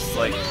month,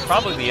 like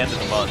probably the end of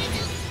the month.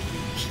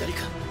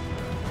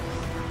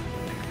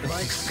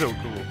 This is so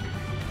cool. It'd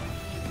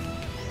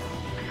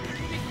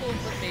be cool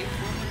if the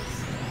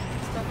faithfulness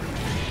stuff.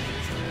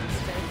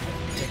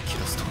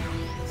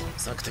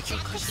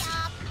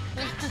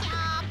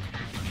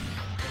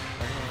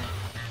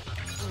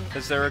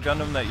 Is there a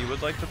Gundam that you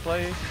would like to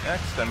play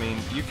next? I mean,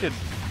 you could.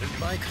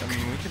 I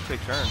mean, we could take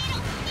turns.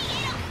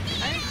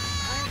 I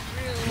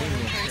really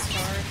want to try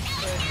Star,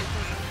 but it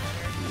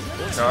doesn't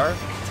matter. Char? It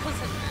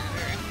doesn't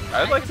matter.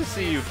 I'd like to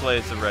see you play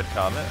as a Red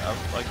Comet. I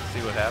would like to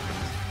see what happens.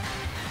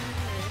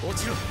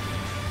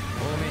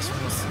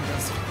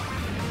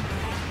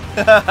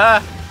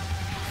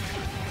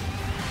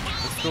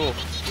 It's cool.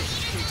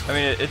 I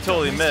mean, it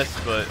totally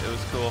missed, but it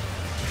was cool.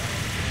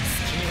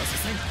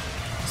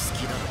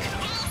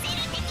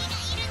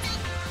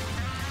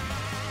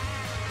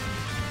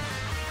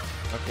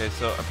 Okay,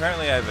 so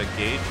apparently I have a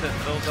gauge that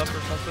fills up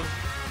or something.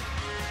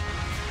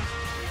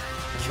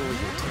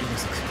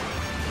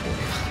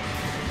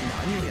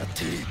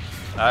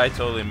 I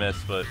totally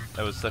missed, but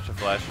that was such a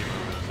flashy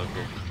move. It was so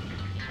cool.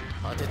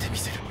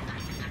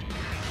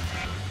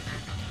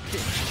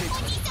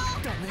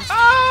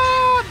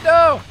 Ah,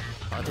 no!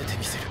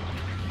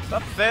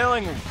 Stop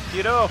failing,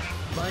 kiddo!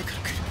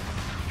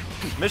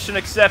 Mission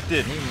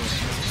accepted.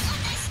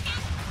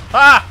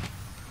 Ha!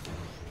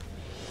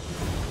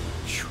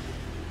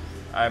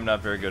 I'm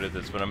not very good at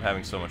this, but I'm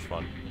having so much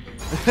fun.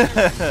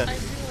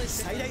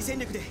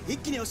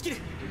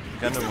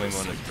 Gundam Wing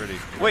one is pretty.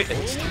 Wait,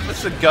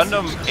 it's the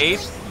Gundam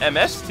 8th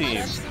MS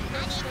team.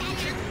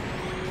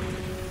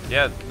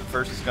 Yeah, the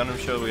first Gundam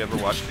show we ever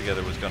watched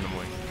together was Gundam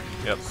Wing.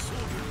 Yep.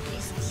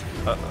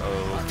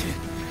 Uh-oh.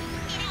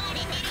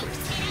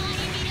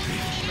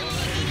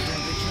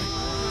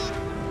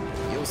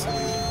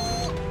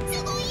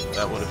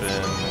 That would have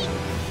been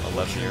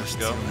 11 years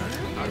ago.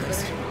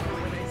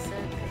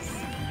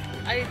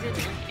 I didn't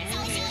like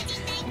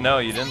anime. No,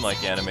 you didn't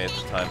like anime at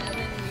the time. And then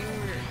you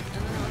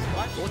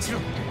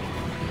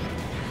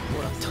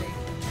were, and then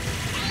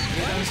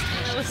I was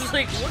watching. I was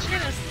like, what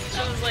kind of? I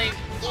was like,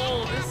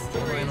 whoa, this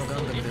story is so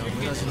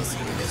intriguing.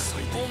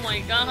 Oh my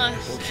gosh!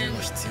 And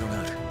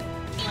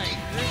like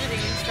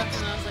riveting and stuff,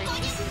 and I was like,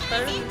 this is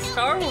better than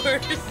Star Wars. I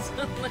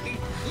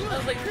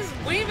was like, this is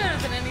way better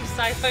than any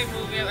sci-fi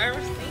movie I've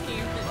ever seen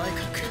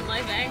in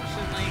live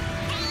action. Like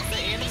the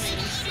anime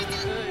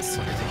is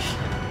so good.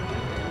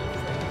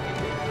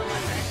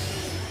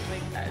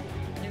 Like that,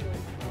 it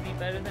would be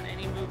better than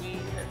any movie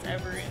that's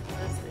ever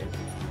existed.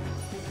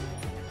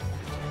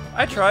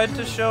 I tried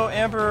to show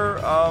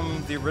Amber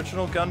the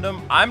original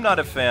Gundam. I'm not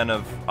a fan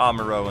of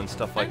Amuro and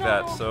stuff like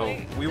that, so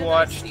we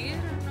watched. Yeah,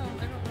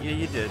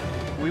 you did.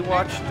 We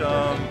watched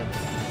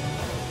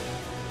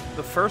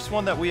the first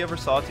one that we ever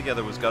saw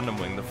together was Gundam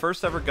Wing. The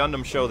first ever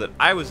Gundam show that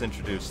I was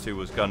introduced to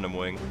was Gundam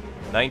Wing,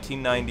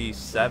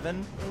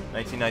 1997,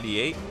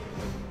 1998.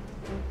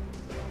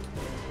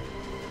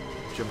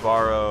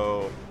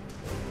 Jabaro.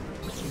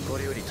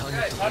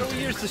 Guys, how do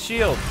we use the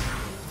shield?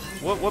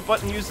 What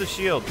button uses the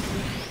shield?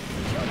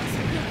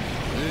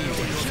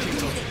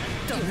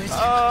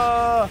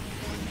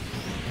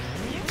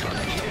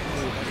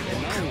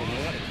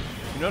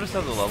 You notice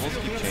how the levels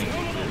keep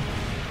changing too?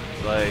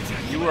 Like,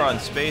 you were on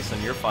space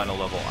on your final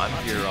level, I'm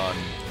here on...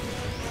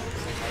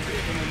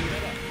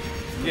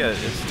 Yeah, it's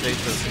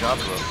space as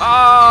Jabaro.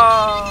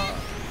 Ah!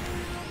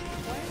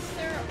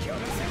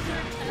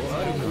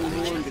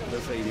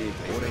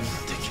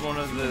 It's one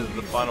of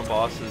the final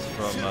bosses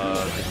from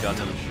the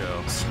Gundam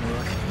show.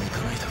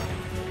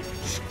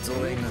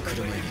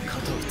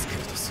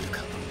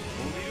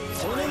 I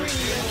wonder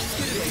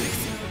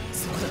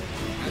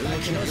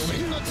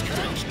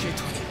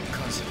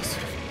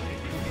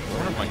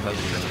if my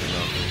cousin turned it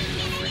on.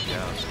 He freaked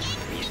out.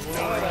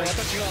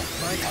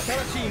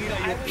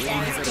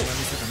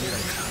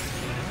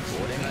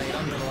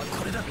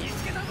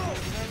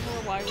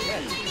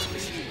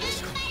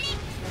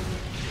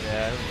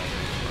 Yeah, I remember.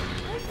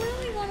 I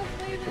really want to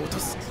play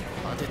this.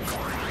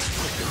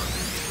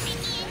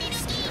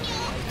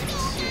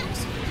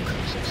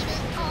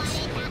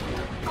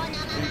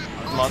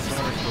 Monster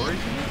Hunter Stories?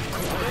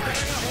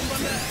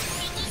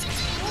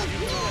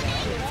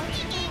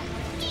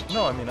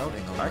 No, I mean, I can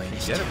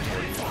get it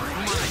for you.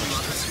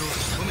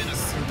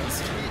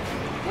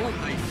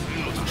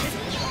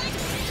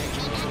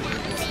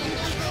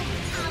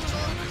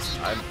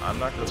 I'm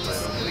not gonna play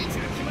it on this.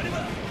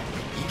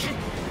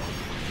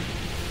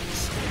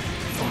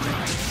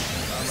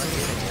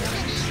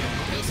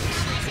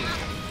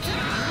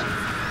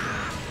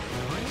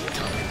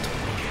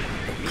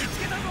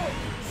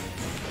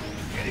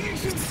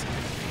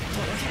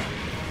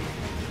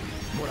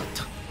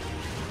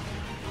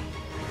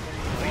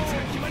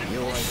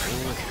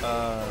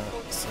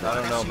 I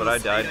don't know, but I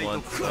died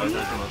once, so I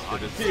wasn't as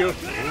good as you. I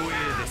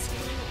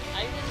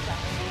didn't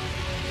die.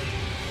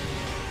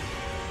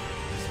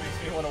 This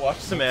makes me want to watch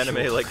some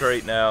anime like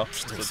right now.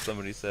 That's what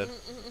somebody said.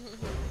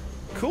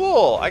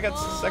 Cool! I got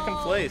second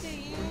place.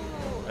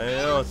 I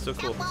know, it's so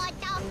cool. I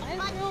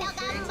have no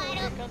feelings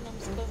over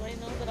Gundams because I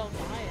know that I'll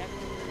die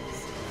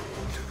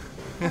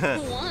after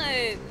this.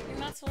 What? You're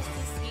not supposed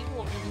to see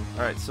one.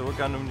 Alright, so what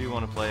Gundam do you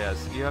want to play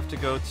as? You have to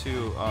go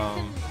to,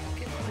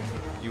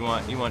 you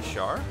want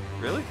Char?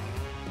 Really?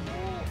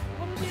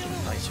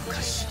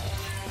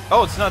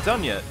 Oh, it's not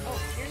done yet.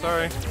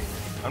 Sorry.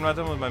 I'm not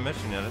done with my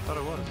mission yet. I thought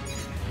it was.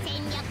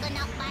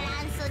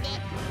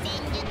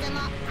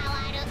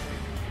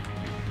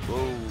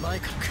 Whoa.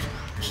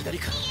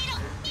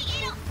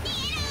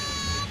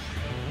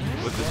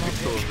 Would this be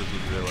cool if this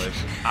was real life?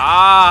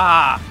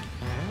 Ah!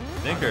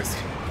 Stinker.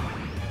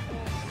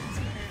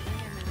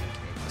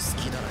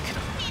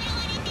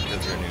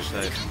 Because you're a new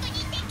type.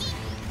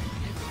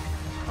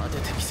 I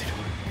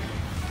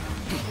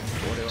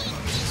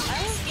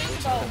was thinking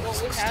about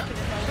what would happen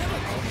if I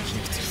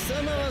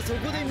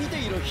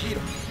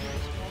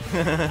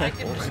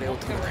could just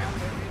walk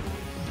around.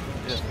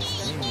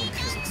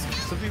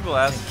 Some people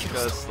ask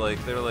us, like,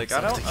 they're like,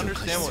 I don't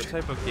understand what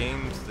type of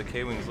games the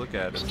Kwings look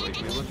at. It's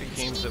like, we look at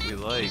games that we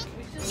like.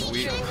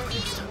 We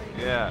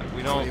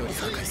don't,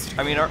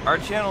 I mean, our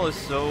channel is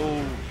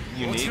so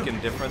unique and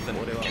different than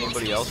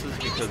anybody else's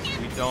because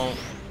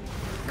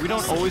we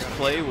don't always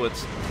play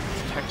what's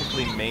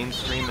technically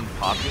mainstream and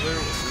popular.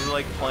 We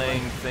like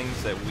playing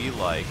things that we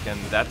like,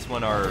 and that's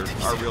when our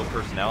real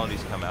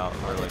personalities come out.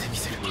 We're like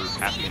super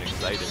happy and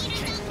excited.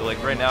 So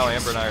like right now,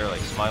 Amber and I are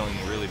like smiling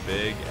really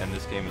big, and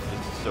this game is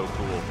just so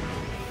cool.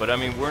 But I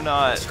mean, we're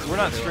not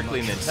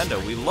strictly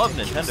Nintendo. We love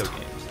Nintendo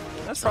games.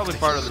 That's probably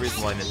part of the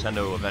reason why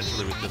Nintendo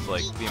eventually was just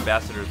like the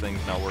ambassador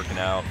thing's not working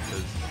out.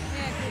 Cause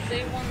yeah, because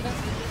they wanted us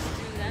to just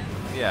do that.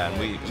 Yeah, and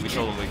we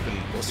told them we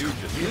couldn't do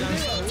just that.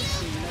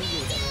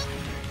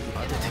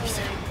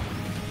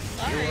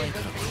 Sorry,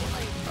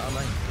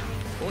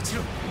 but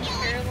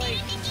they're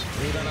like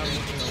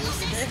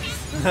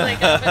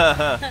I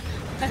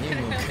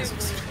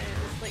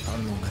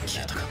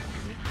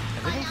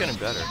think I'm getting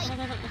better.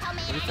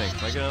 What do you think? Am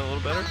I getting a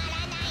little better?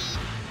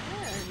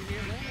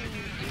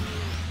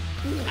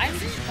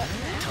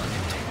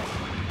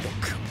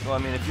 Well, I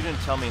mean, if you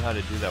didn't tell me how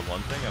to do that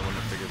one thing, I wouldn't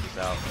have figured this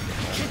out.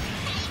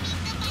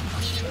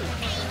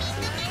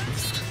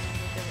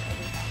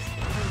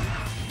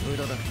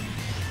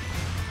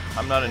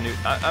 I'm not a new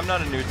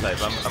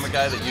type. I'm a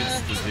guy that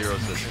uses the zero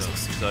system.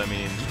 So I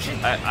mean,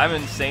 I'm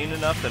insane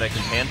enough that I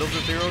can handle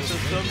the zero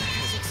system.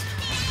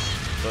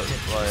 But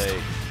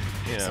like,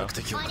 you know.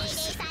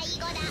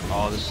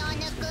 Oh, this is gonna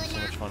be so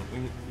much fun.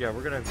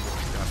 We're gonna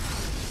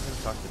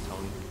talk to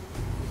Tony.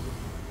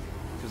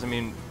 Because I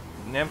mean,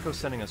 Namco's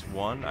sending us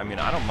one. I mean,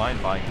 I don't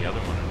mind buying the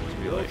other one and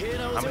just be like,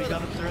 how many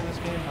Gundams are in this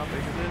game? How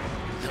big is it?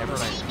 Amber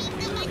and I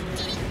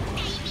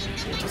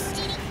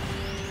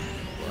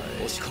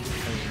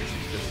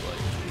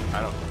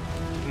I don't.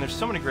 And there's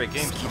so many great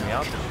games coming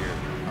out this year.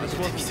 This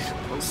wasn't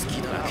supposed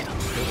to come out. I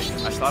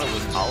thought it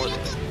was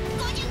holiday.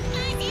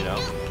 You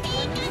know?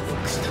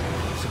 It's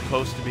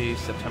supposed to be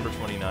September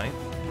 29th.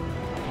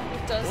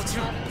 It does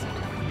not.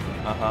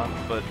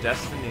 But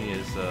Destiny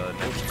is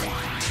next week.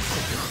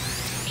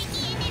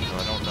 So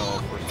I don't know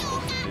if we're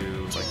supposed to do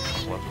like a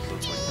couple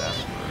episodes like that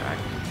for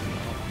active.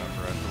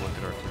 Remember, I have to look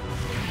at our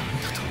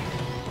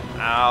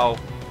Ow!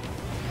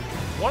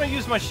 I want to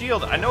use my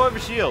shield. I know I have a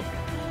shield.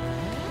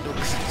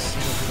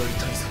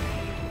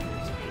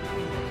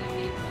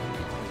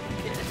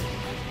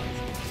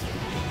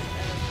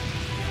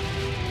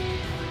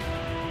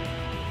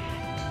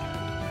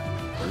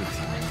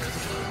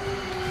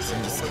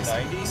 Over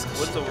 90?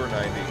 What's over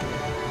 90?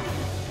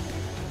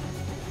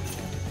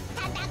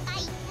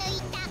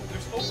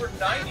 There's over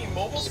 90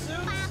 mobile suits?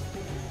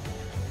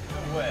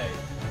 No way.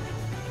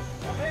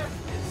 Oh man,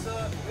 it's we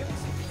haven't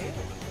seen Caleb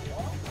in a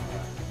long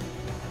time.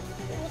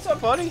 Hey, what's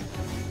up, buddy?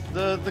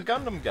 The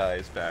Gundam guy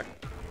is back.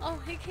 Oh,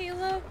 hey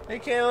Caleb. Hey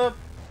Caleb.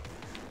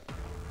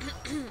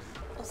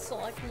 A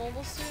select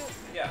mobile suit?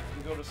 Yeah,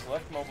 you go to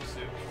select mobile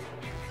suit.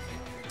 Okay,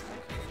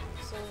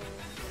 so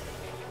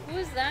who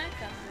is that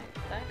guy?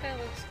 That guy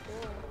looks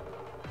cool.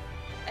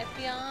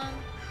 Epion.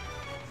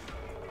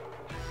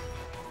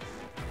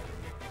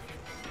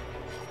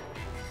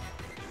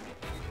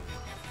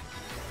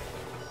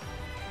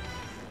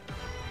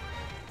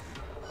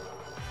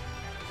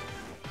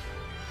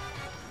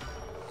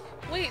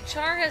 Wait,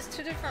 Char has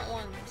two different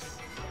ones.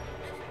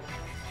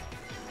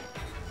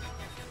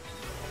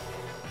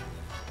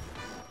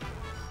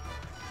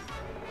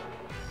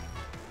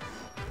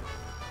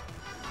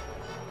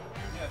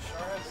 Yeah,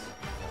 Char has.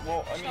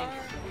 Well, I mean,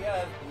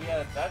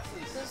 yeah, that's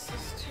his. This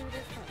is two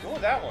different. Go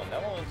with that one.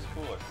 That one looks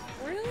cooler.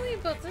 Really?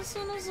 But this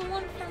one was the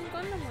one from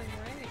Gundam Wing,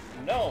 right?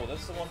 No,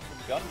 that's the one from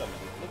Gundam.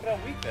 Look at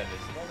how weak that is.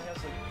 It only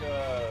has like,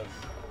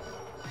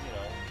 you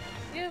know.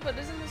 Yeah, but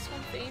isn't this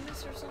one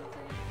famous or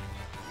something?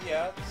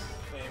 Yeah, it's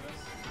famous.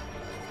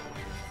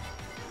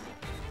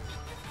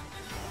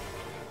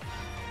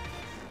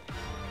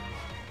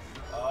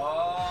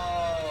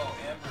 Oh,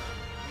 Amber,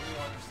 you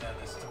understand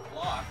this. To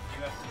block,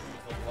 you have to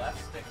move the left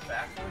stick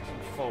backwards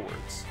and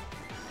forwards.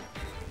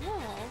 Oh,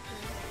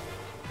 okay.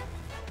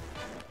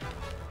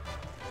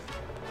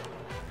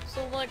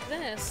 So like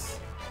this.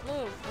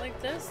 Look,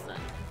 like this then.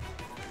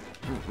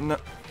 No,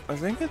 I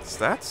think it's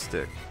that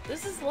stick.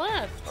 This is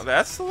left. Oh,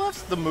 that's the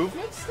left, the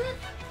movement stick?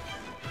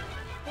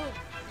 Look,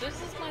 this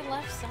is my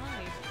left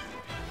side.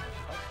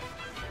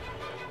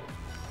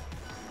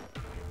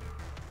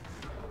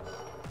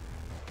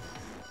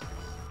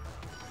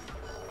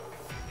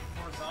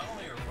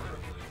 Horizontally or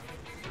vertically?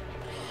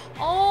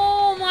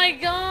 Oh my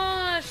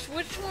gosh!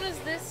 Which one is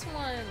this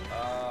one?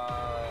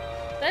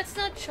 That's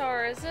not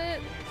Char, is it?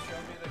 Can you show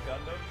me the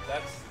Gundam?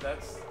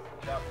 That's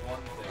that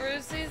one thing. Or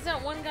is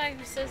that one guy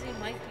who says he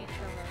might be Char?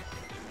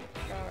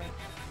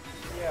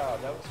 Yeah,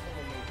 that was from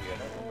the movie. I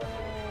don't remember which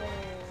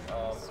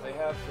one. They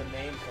have the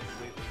name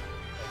completely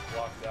like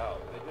blocked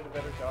out. They did a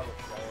better job of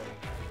showing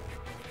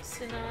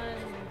Sinan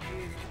and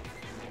Jude.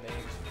 the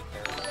names of the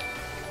characters.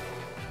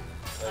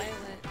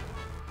 Violet.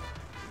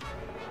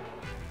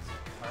 It's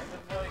kind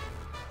of like,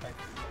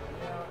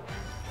 yeah.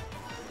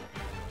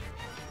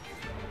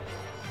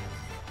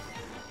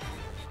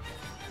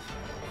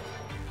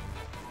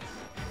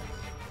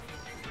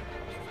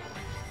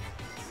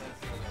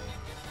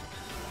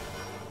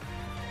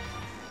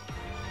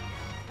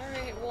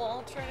 Alright, well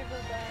I'll try to go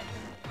back.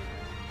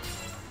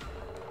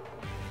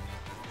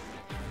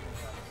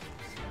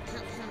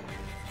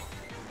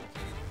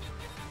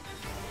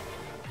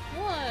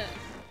 What?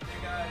 Hey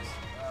guys,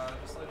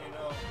 just letting you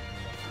know,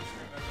 first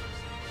remember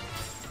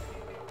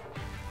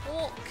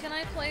Well, can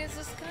I play as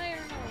this guy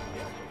or no?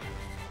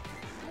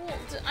 Well,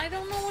 I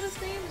don't know what his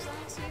name is. I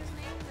don't see his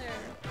name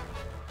there.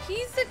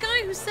 He's the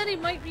guy who said he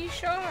might be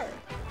Char.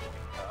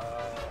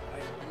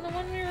 And the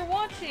one we were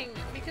watching,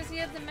 because he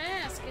had the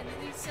mask, and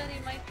he said he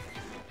might.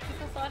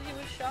 People thought he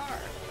was Char.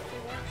 They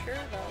weren't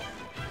sure though.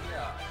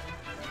 Yeah.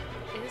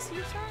 Is he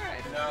Char?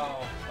 I don't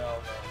No.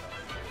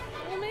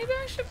 Well, maybe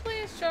I should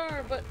play as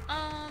Char, but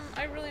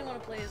I really want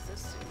to play as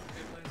this suit.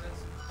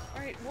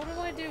 Alright, what do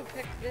I do?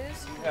 Pick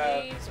this,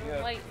 Blaze, You or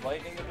have Lightning?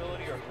 lightning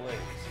ability or blaze?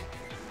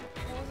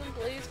 Wasn't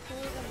Blaze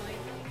cooler than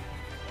Lightning?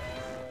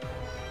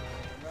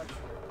 I'm not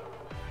sure.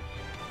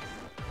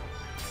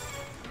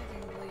 I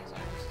think Blaze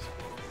always is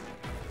cool.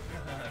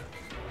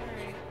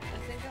 Alright, I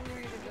think I'm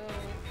ready to go.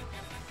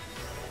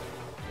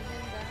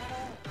 Begin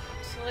battle.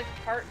 Select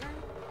partner?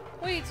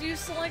 Wait, do you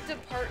select a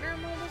partner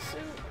mobile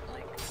suit?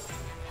 Like,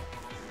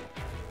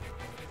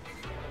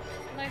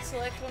 can I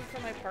select one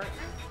for my partner?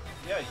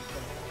 Yeah, you can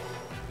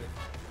pick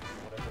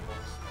whatever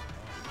looks.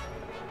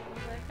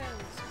 Well, that guy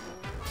looks cool.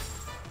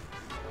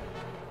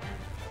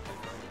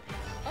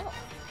 Oh.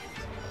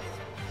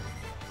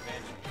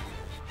 Banshee.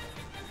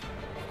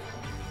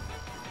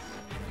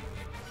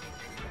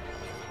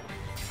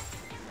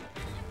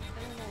 I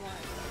don't know why.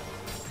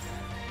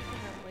 You can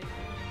have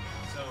Lightning.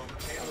 So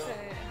Caleb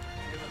Okay.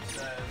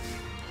 says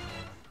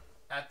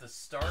at the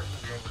start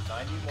there's over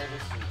 90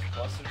 mobile suits,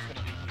 plus there's going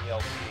to be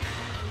DLC.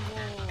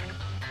 Whoa.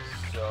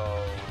 So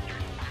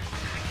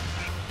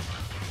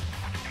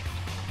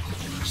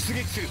出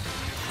撃する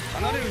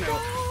離れるなよ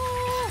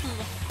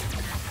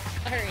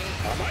Alright.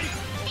 甘い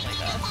Oh my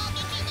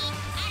gosh.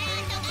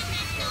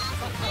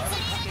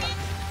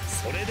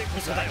 それでこ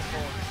そだよ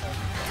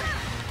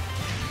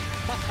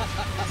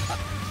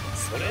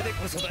それで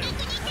こそだよ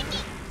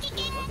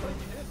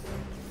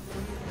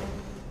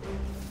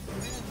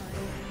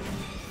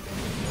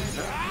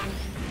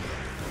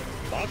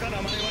バカ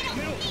な真似はや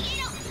めろ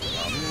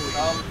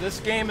this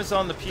game is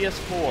on the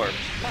PS4.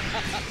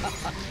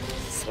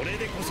 それ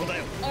でこそだ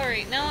よ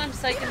Alright, now I'm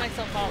psyching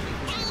myself out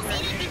because he's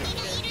ready to do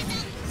shit.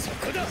 そ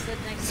こだ Sit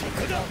next そ to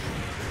こだ myself.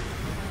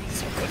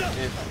 そこだ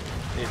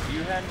If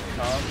you hadn't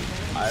come,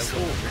 I そう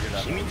would have figured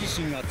out. 君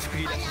自身が作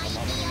り出した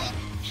魔物が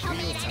君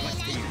を探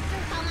している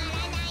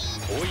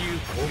こういう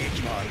攻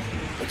撃もある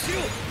落ちろ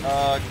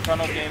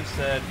Chrono Game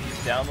said he's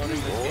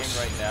downloading this game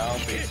right now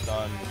based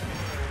on,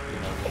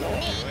 what I'm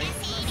doing.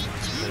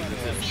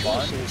 Is it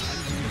fun?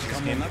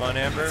 game fun,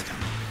 Amber?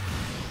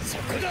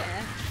 Yeah.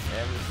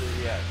 Amber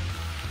says yes.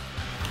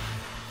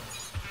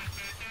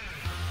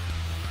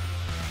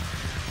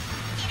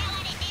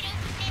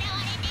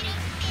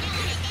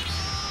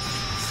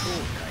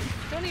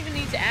 Don't even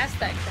need to ask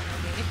that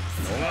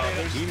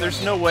Chrono.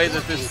 There's no way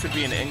that this could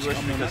be in English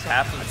because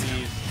half of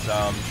these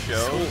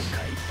shows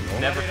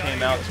never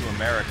came out to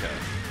America.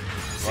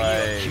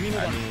 Like,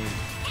 I mean,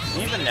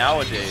 even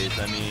nowadays,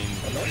 I mean,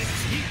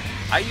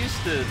 I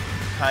used to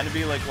kind of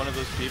be like one of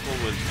those people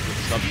with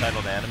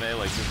subtitled anime,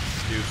 like, this is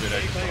stupid, I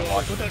just want to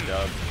watch it in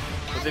dub.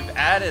 But they've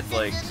added,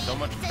 like, so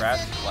much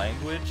crass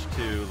language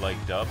to, like,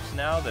 dubs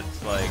now that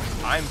it's like,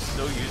 I'm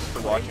so used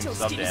to watching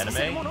subbed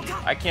anime,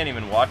 I can't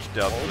even watch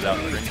dubs without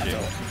cringing.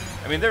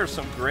 I mean, there are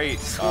some great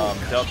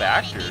dub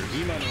actors,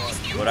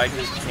 but I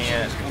just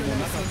can't,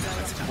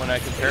 when I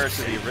compare it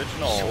to the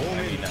original,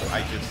 I mean,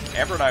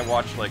 Amber and I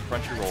watch, like,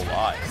 Crunchyroll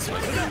Live.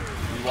 Like,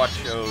 we watch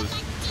shows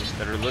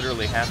that are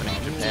literally happening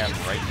in Japan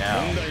right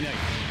now,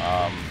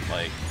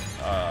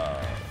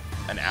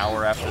 an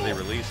hour after they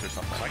release or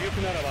something. So, I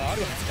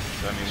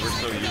mean, we're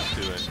so used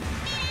to it.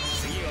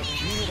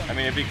 I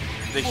mean,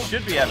 they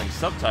should be having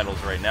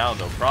subtitles right now,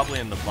 though. Probably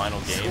in the final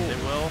game they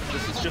will.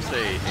 This is just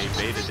a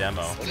beta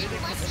demo.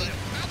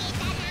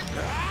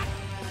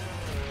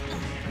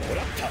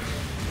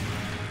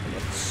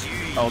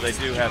 Oh, they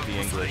do have the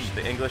English.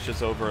 The English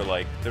is over,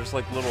 like, there's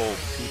like little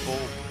people,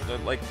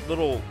 like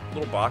little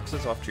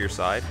boxes off to your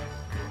side,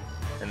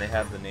 and they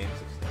have the names of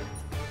stuff.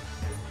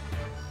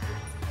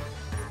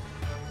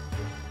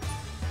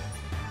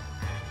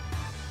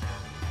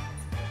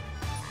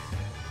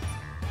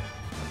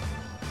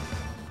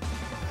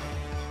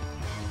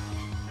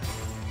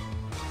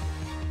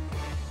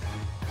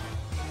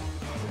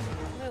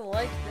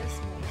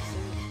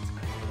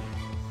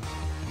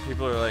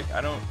 People are like,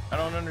 I don't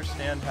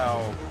understand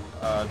how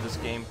this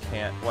game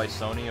why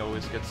Sony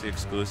always gets the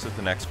exclusive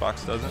and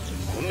Xbox doesn't.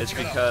 It's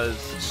because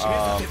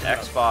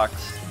Xbox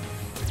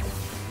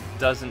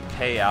doesn't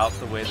pay out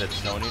the way that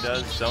Sony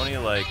does. Sony,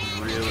 like,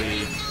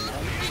 really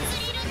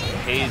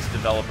pays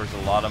developers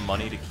a lot of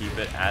money to keep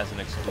it as an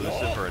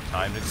exclusive or a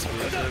timed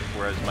exclusive,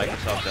 whereas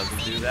Microsoft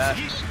doesn't do that.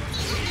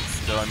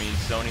 So, I mean,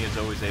 Sony is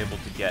always able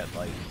to get,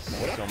 like,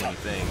 so many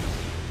things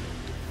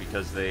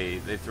because they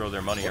throw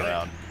their money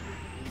around.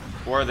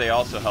 Or they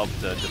also helped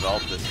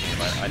develop this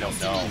game, I don't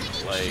know.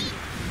 Like,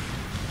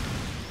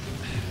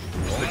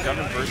 the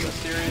Gundam Versus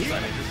series, I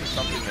mean, this is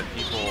something that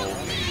people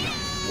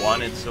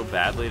wanted so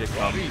badly to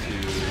come to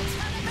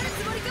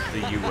the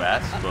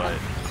US, but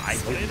I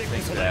didn't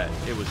think that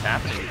it was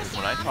happening, because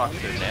when I talked to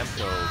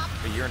Namco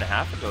a year and a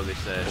half ago, they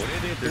said,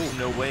 there's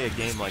no way a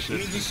game like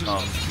this can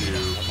come to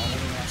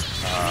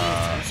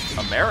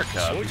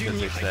America, because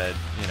they said,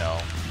 you know,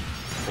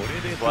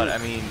 but I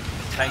mean,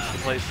 thanks to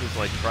places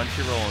like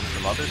Crunchyroll and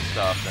some other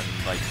stuff, and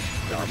like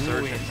the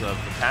resurgence of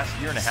the past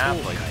year and a half,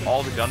 like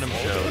all the Gundam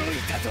shows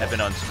have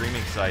been on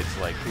streaming sites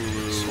like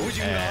Hulu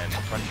and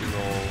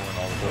Crunchyroll and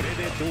all the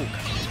other stuff.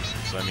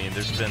 So I mean,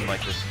 there's been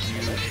like this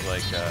huge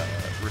like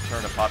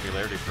return of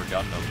popularity for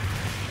Gundam,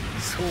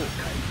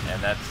 and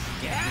that's,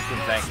 you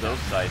can thank those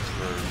sites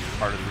for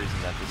part of the reason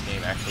that this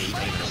game actually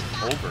came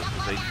over,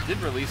 because they did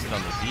release it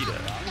on the Vita.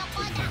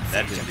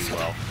 That didn't do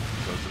well,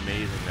 so it's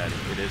amazing that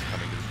it is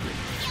coming to the Switch.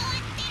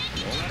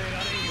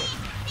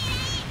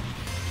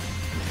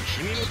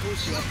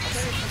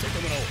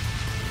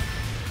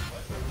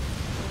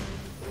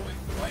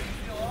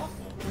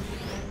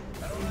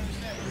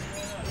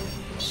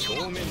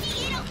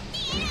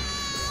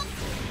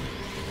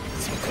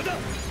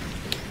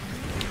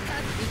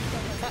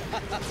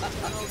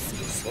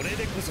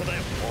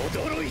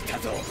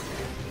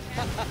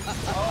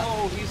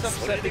 Oh, he's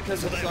upset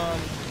because it's on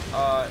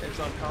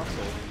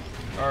console.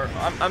 Or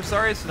I'm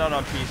sorry it's not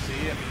on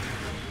PC.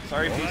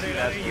 Sorry, PC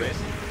has race. I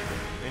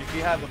mean, if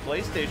you have a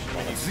PlayStation,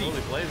 then you can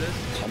totally play this.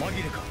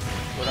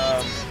 But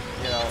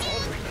you know,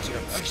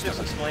 I'm just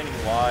explaining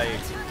why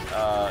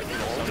you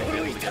know, Sony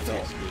fails to get the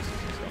exclusives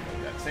and stuff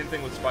like that. Same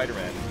thing with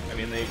Spider-Man. I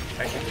mean, they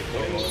technically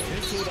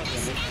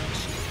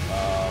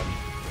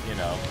you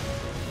know,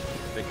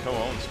 they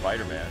co-own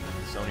Spider-Man,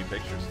 and Sony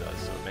Pictures does,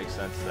 so it makes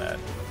sense that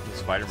the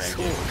Spider-Man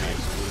game would be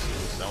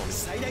exclusive to Sony.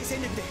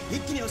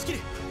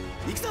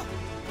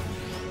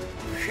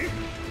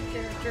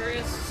 Character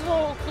is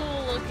so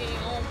cool looking,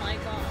 oh my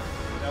god.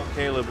 No,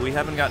 Caleb, we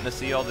haven't gotten to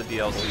see all the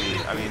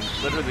DLC. I mean,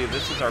 literally,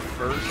 this is our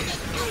first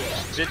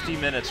 50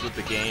 minutes with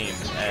the game,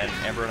 and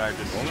Amber and I are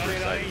just super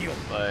excited.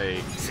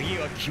 Like,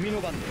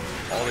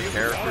 all the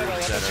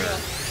characters that are,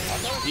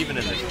 even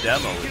in this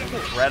demo, is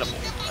incredible.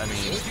 I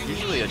mean,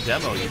 usually a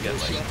demo, you get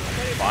like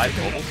 5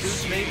 mobile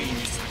suits, maybe?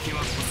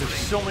 There's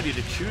so many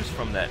to choose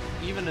from that,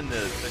 even in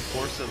the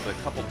course of a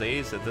couple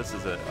days that this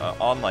is an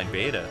online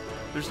beta,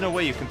 there's no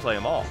way you can play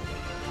them all.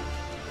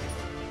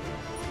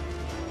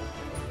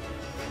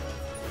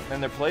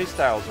 And their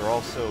playstyles are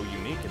all so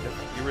unique and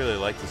different. You really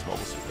like this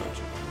mobile suit, don't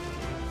you?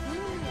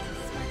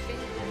 This is my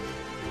favorite.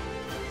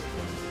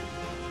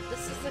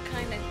 This is the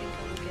kind I think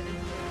I will get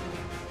into.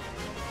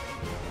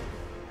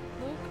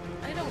 Luke,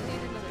 I don't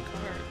need another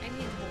car. I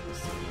need a mobile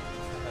suit.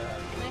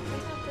 Can I please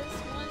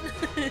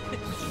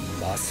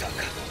まさか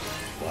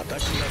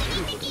私が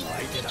出るほどの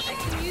相手だと I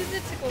can use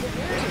it to go to work.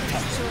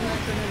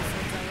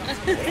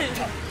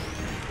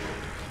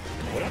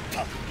 もらった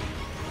も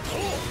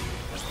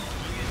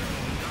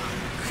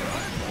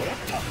らっ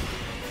た逃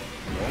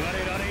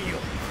れられんよ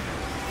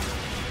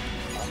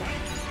甘い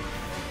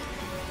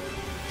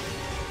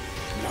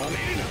なめ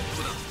る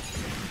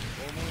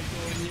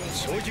な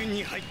照準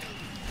に入った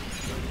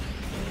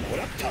も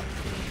らった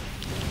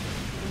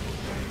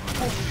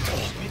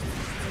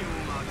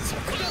そ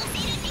こだ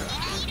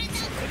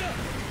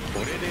こ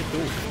れでど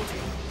うか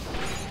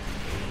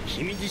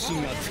君自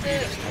身が作り出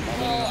した魔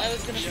物 Well, が I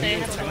was gonna say I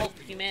have to help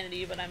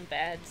humanity, but I'm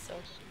bad, so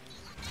it's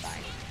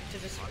fine to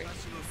disagree.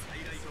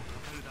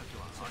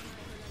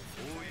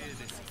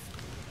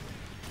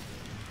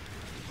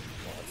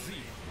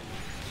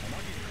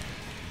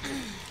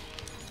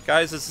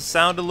 Guys, does the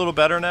sound a little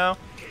better now?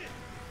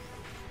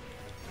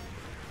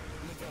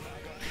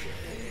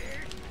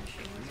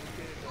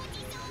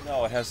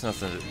 No, it has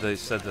nothing. They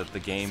said that the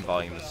game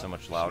volume is so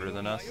much louder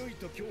than us.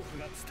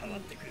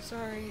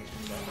 Sorry.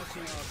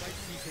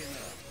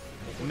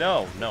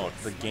 No,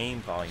 the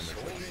game volume is.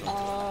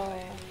 Oh.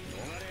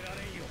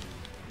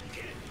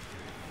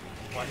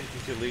 Why did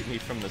you delete me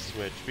from the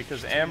Switch?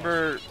 Because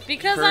Amber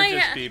Because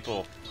purges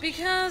people.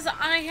 Because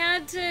I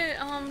had to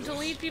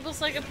delete people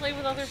so I could play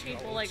with other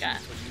people. Like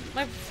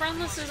my friend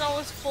list is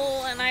always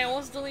full, and I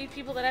always delete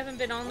people that haven't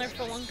been on there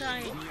for a long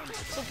time.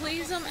 So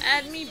please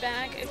add me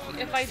back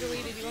if I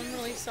deleted you. I'm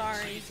really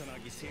sorry.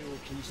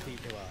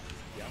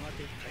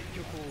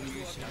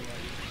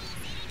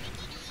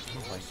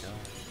 Oh my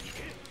god.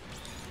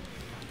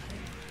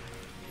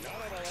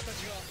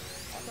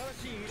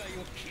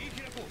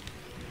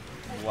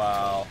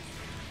 Wow.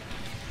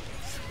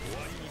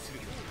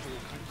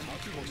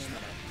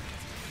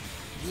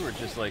 You were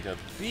just like a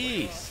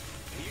beast.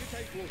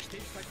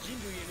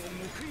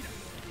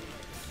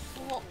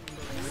 Well,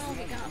 no,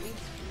 they got me.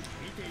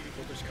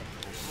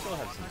 Still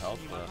have some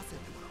health left.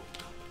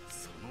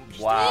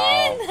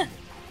 Wow.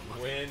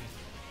 Win.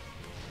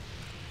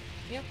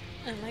 Yep,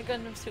 and my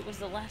Gundam suit was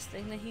the last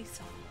thing that he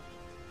saw.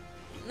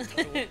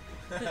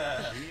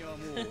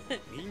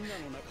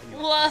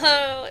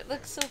 Whoa, it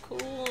looks so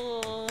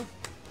cool.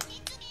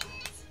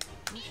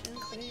 Mission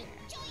clear.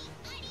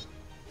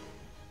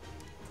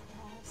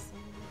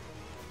 Awesome.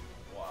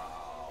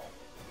 Wow.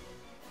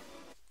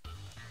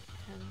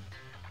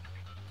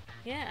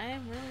 Yeah, I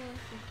am really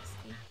liking this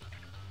game.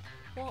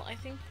 Well, I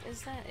think,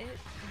 is that it?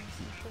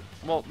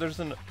 Well, there's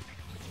an...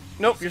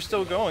 Nope, you're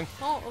still going.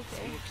 Oh,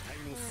 okay.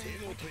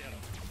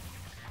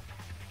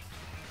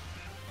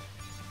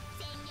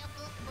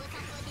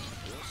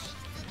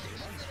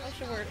 I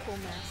should wear a cool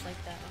mask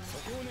like that one.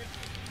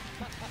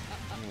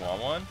 You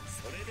want one?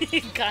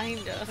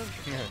 Kind of.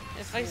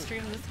 If I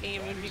stream this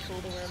game, it would be cool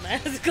to wear a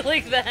mask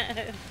like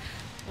that.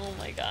 Oh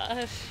my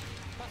gosh.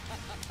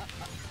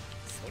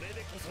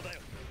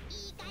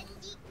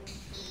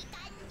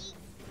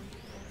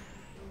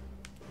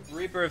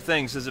 Reaper of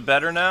Things, is it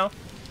better now?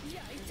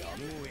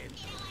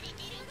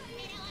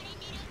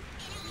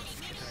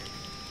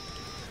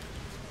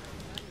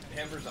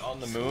 Amber's on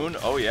the moon?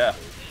 Oh yeah.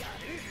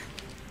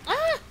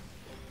 Ah!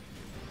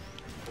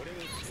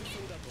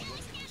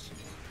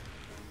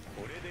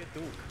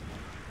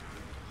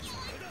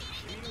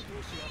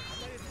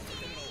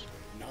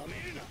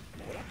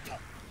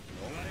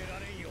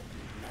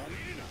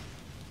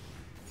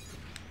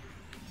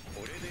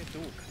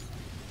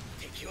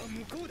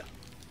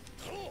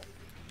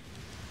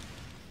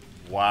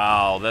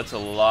 Wow, that's a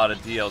lot of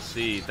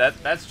DLC.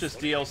 That's just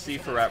DLC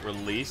for at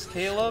release,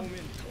 Caleb?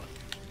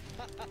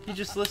 He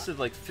just listed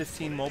like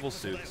 15 mobile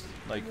suits,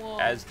 like Whoa.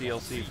 as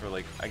DLC for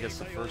like, I guess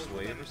the first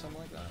wave or something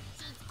like that.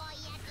 That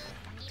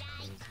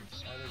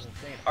is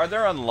insane. Are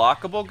there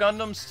unlockable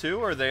Gundams too,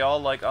 or are they all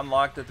like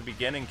unlocked at the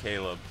beginning,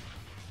 Caleb?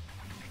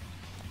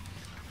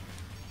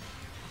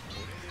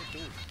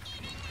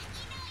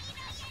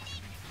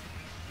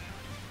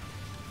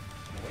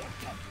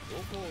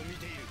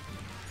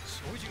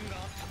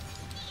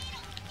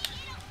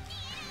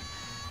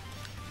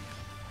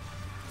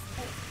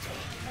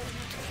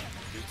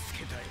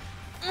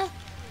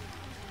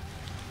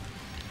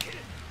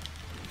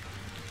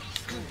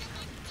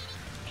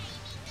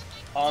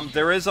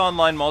 There is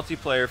online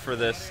multiplayer for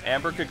this.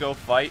 Amber could go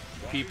fight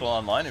people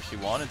online if she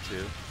wanted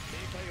to.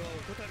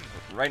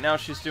 Right now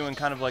she's doing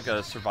kind of like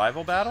a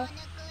survival battle.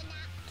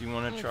 Do you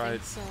want to try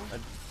it? So.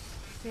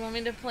 You want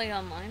me to play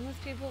online with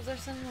people if they're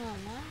sending them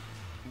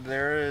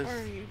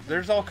online?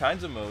 There's all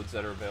kinds of modes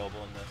that are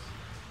available in this.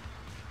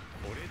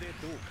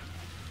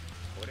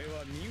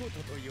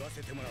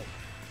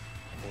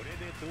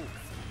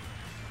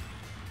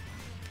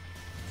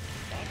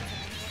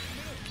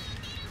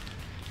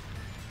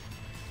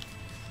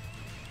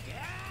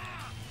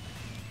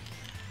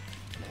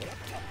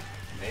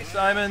 Hey,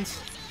 Simons.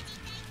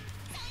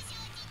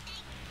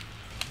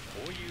 I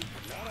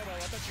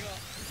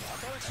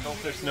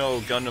hope there's no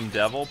Gundam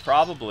Devil.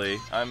 Probably.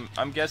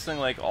 I'm guessing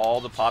like all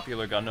the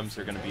popular Gundams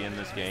are going to be in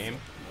this game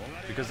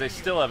because they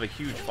still have a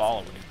huge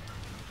following.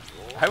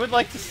 I would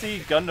like to see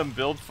Gundam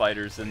build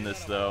fighters in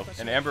this though,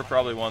 and Amber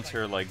probably wants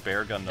her like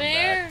bear Gundam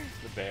back.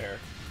 The bear.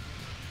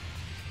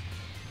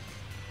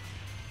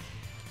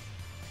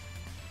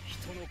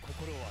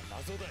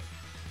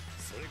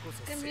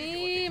 Look at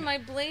me, my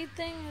blade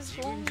thing is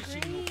glowing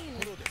green.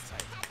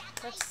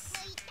 That's.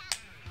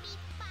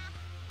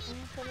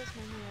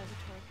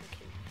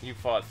 You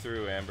fought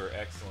through, Amber.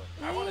 Excellent.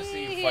 I want to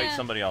see you fight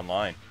somebody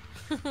online.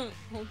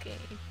 Okay.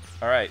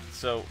 Alright,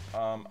 so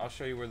I'll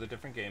show you where the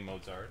different game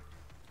modes are.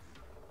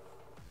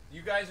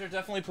 You guys are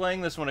definitely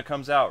playing this when it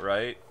comes out,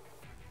 right?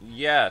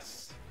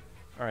 Yes.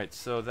 Alright,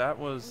 so that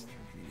was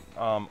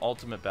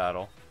Ultimate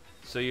Battle.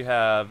 So you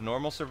have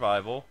Normal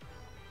Survival,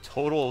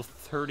 total of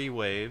 30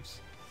 waves.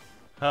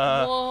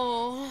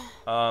 Whoa.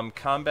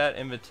 Combat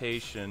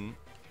Invitation.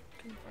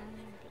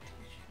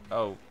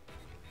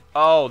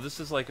 Oh, this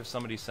is like if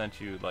somebody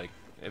sent you, like,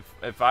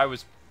 if I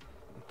was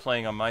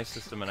playing on my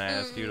system and I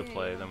asked you to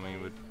play, then we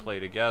would play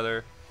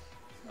together.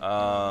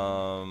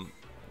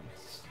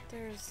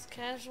 There's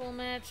casual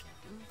match,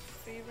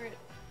 favorite,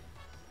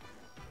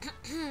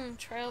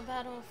 trial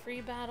battle,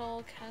 free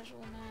battle,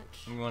 casual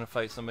match. You want to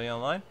fight somebody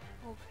online?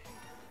 Okay.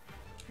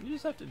 You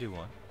just have to do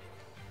one.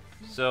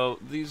 So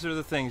these are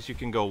the things you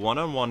can go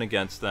 1-on-1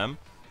 against them,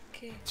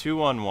 Okay.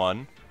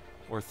 2-on-1,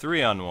 or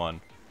 3-on-1.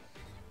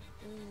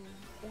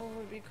 What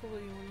would be cool?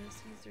 You want to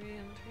see 3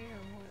 on 3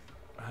 or what?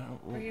 I don't.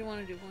 Or you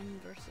want to do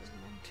 1 versus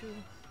 1,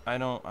 2? I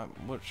don't.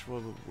 What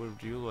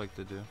would you like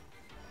to do?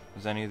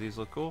 Does any of these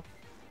look cool?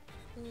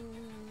 I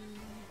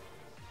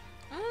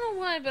don't know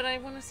why, but I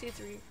want to see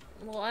 3.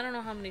 Well, I don't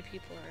know how many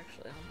people are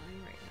actually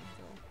online right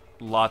now,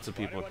 though. Lots of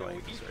people are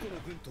playing this right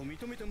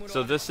now.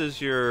 So this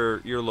is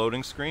your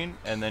loading screen,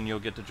 and then you'll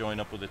get to join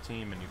up with a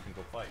team, and you can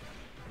go fight.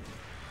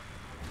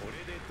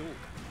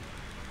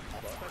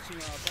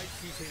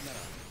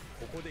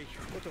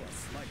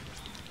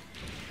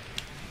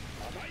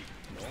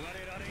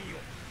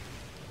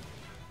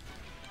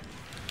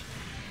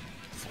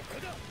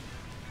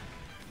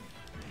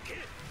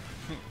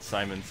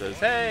 Simon says,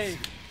 "Hey!"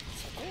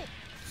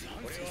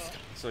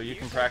 So you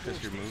can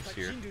practice your moves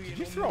here. Did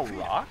you throw a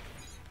rock?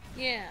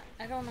 Yeah,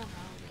 I don't know how.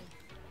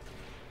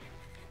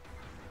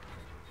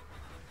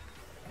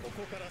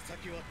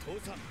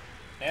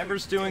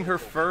 Amber's doing her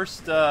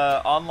first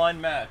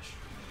online match.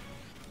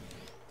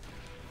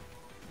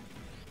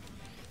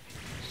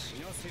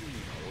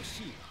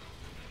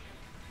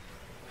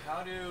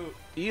 How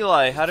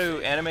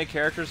do anime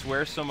characters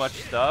wear so much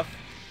stuff?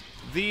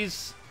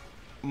 These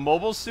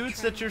mobile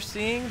suits that you're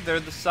seeing, they're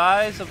the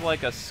size of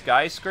like a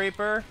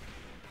skyscraper.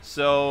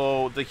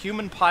 So the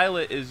human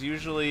pilot is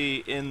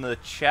usually in the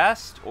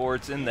chest or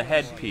it's in the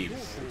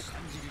headpiece.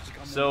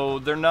 So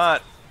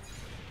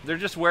they're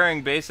just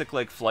wearing basic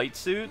like flight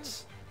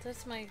suits.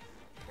 That's my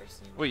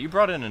person. Wait, you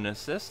brought in an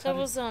assist? That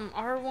was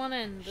R1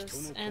 and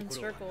this and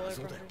circle. I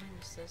brought in an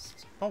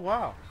assist. Oh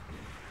wow.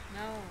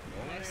 No,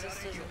 my assist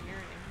isn't here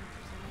anymore.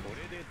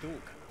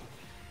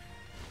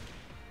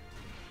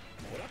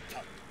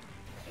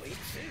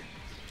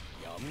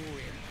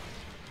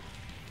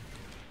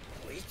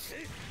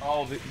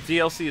 Oh, the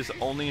DLC is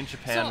only in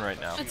Japan right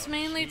now. It's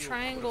mainly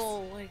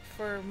triangle, like,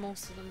 for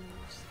most of the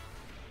moves.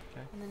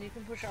 Okay. And then you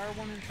can push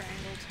R1 and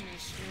triangle to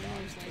make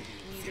moves like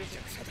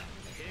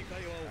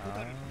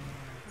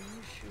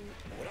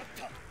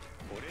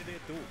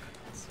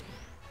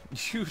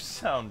meters. You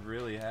sound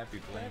really happy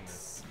playing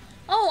this.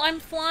 Oh, I'm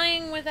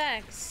flying with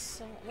X.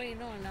 So, wait,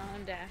 no, I'm not.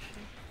 I'm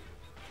dashing.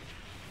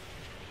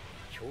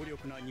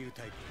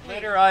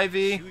 Later,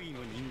 Ivy.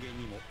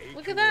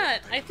 Look at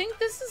that. I think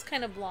this is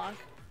kind of block.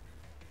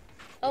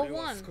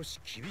 L1.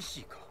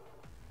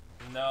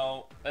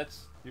 No,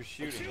 that's you're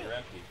shooting. You're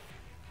empty.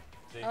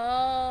 See?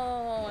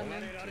 Oh, I'm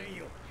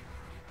empty.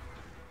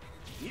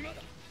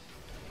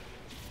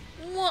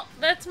 What?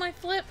 That's my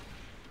flip.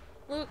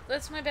 Look,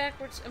 that's my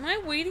backwards. Am I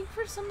waiting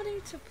for somebody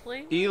to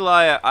play?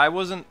 Eli, I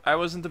wasn't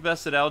the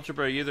best at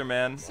algebra either,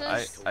 man.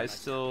 I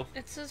still.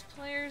 It says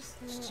players.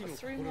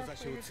 3 more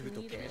players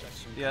needed.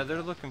 Yeah,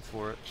 they're looking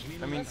for it.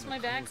 I mean, that's my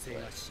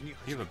backflip.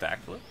 You have a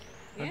backflip?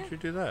 How Yeah. did you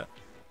do that?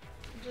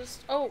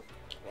 Just so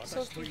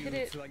if you hit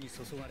it. Wait. How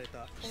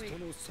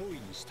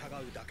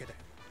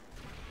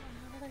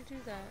did I do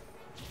that?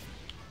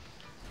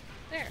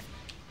 There.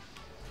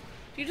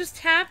 If you just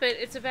tap it,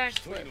 it's a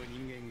backflip.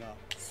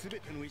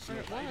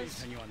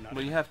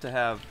 Well, you have to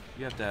have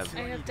I have to have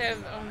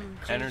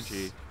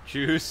energy,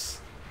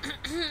 juice. I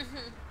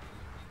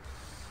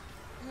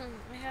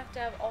have to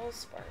have all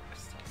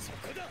sparks.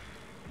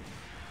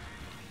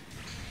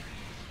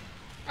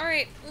 All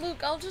right,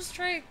 Luke. I'll just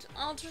try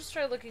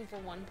looking for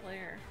 1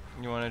 player.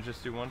 You want to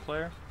just do 1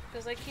 player?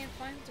 Because I can't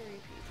find 3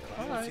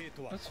 people. Alright,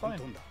 that's fine.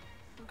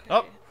 Okay.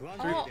 Oh,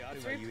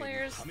 3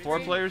 players. 4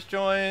 players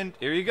joined.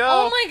 Here you go.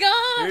 Oh my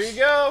gosh! Here you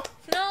go.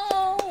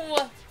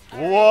 No.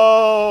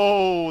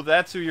 Whoa,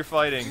 that's who you're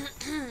fighting.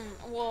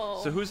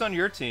 Whoa. So who's on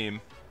your team?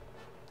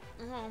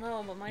 I don't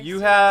know, but my You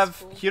team have is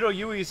cool. Hiro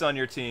Yui's on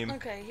your team.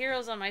 Okay,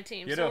 Hero's on my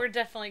team, Hiro. so we're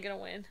definitely gonna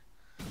win.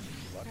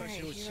 Alright,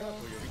 Hiro.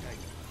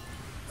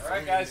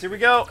 Alright guys, here we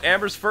go.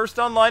 Amber's first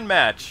online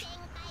match.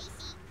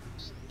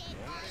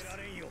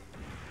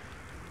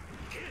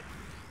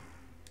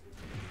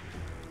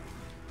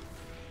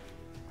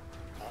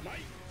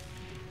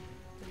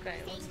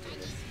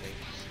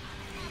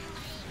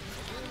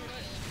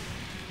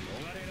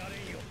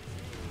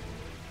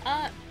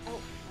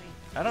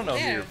 don't know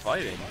who Yeah. you're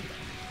fighting.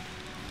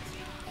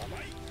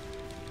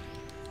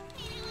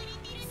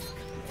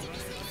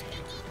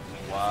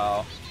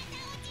 Wow.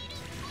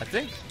 I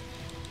think...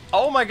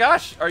 Oh my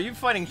gosh! Are you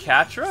fighting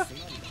Katra?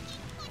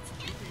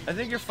 I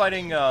think you're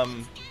fighting, Katra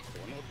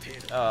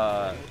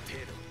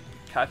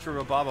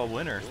Rababa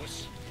Winner.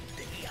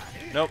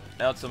 Nope,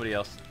 now it's somebody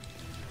else.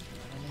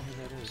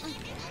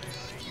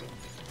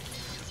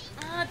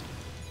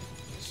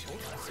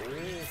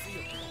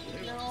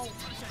 No.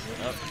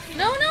 Oh.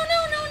 No, no,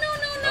 no, no, no,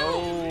 no, no!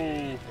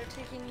 Oh.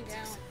 They're taking me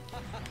down.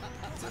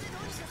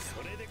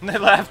 They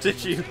laughed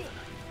at you.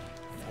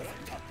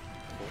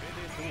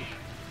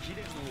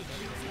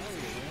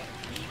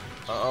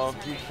 Uh-oh,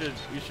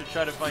 you should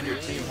try to find your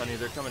team, honey.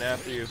 They're coming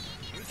after you.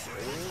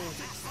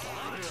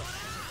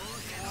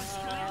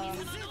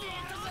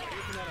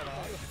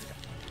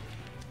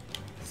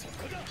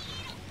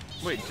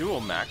 Wait, dual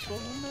Maxwell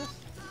in this?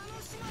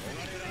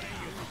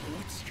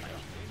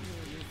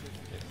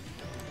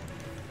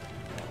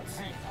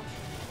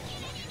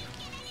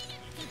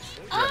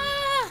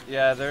 Ah!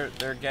 Yeah,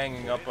 they're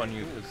ganging up on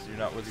you because you're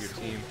not with your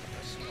team.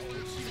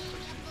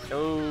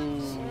 Oh,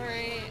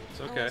 Sorry.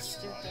 it's okay.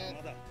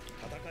 Stupid.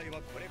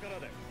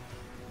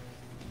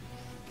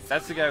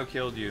 That's the guy who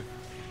killed you.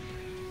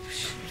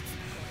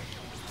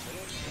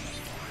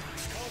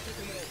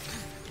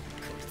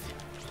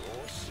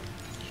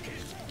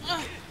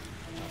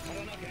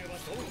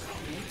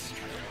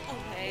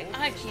 Okay,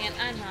 I can't.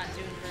 I'm not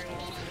doing very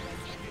well.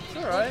 It's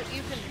alright.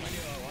 You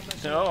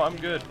can. No, I'm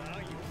good.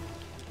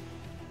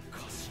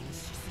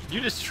 You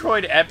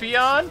destroyed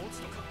Epion?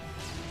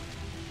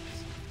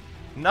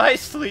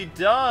 Nicely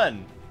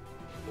done!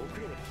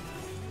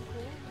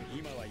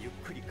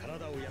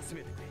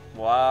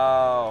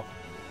 Wow.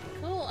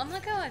 Cool. I'm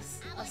like a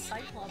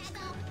Cyclops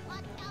kind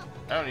of.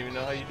 I don't even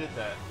know how you did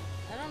that.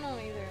 I don't know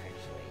either,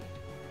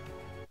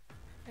 actually.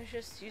 I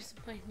just used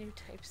my new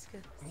type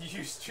skills. You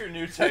used your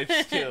new type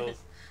skills.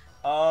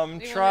 You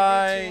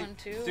Try... wanna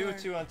do 2-on-2, Do a or-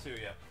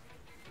 2-on-2, yeah.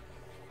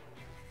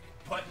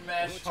 Button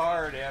mash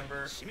hard,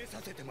 Amber.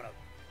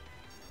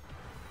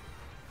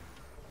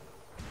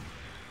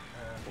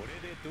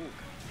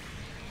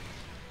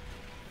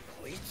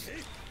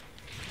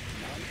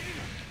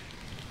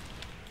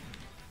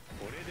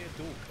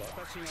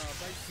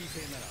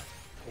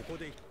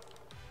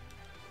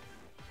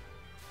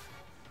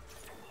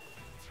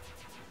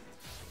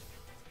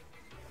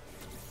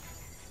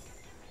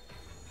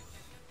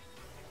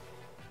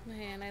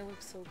 Man, I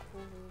look so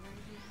cool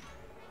right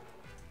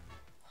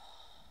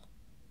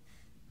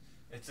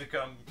It's a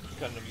Gundam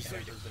Versus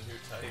a new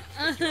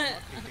type. here.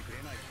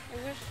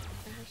 I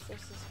wish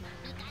this is my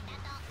room.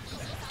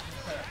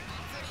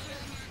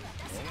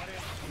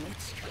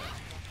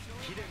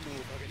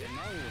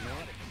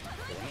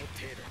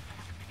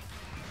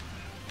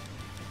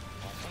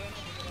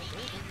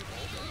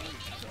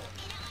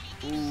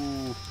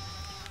 Ooh.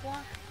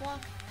 Block,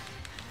 block,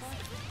 block.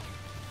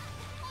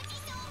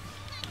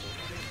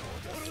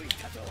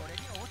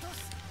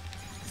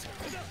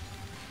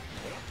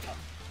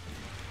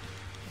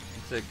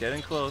 That's it,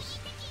 getting close.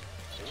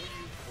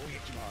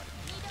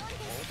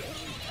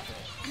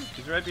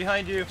 He's right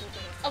behind you.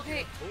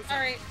 Okay,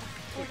 alright.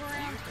 Move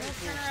around,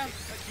 turn around.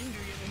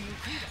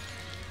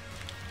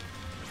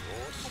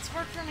 It's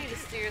hard for me to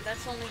steer,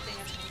 that's the only thing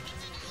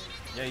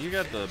I'm... Yeah, you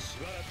got the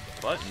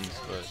buttons,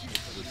 but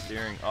it's the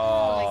steering. Oh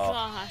Oh, my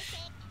gosh.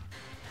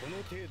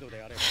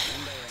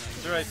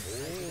 it's alright.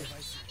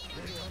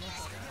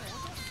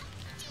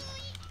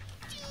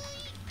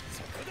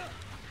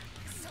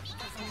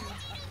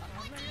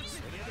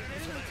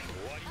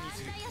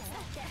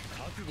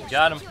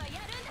 Got him.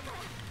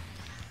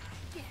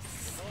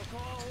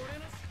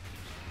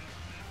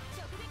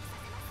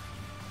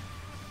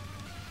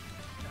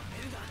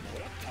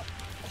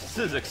 This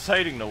is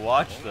exciting to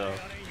watch, though.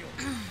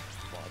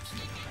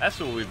 That's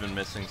what we've been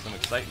missing, some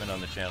excitement on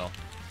the channel.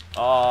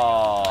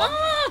 Oh,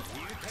 Oh!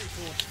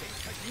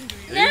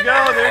 there you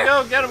go, there you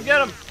go, get him,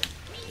 get him.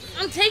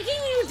 I'm taking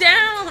you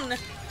down!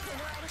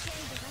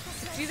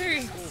 It's either...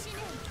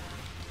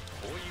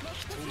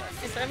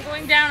 If I'm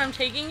going down, I'm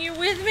taking you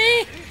with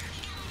me?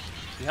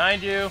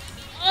 Behind you.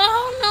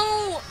 Oh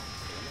no!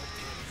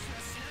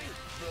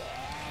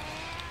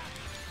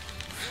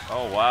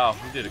 Oh wow,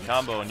 he did a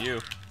combo on you.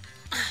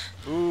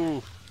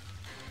 Ooh,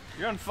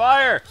 you're on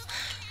fire.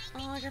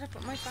 Oh, I gotta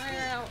put my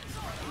fire out.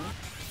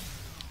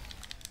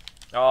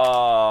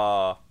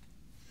 Oh,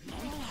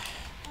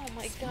 Oh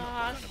my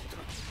gosh.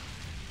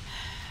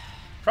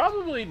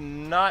 probably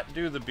not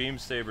do the beam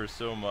saber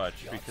so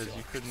much because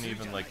you couldn't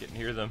even like get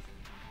near them.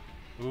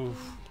 Oof.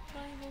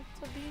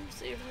 The beam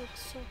saber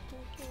looks so cool.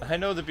 I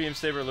know the beam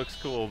saber looks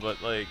cool,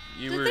 but like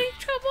you Did were. they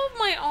chop off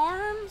my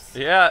arms?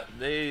 Yeah,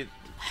 they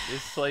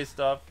sliced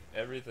off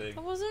everything.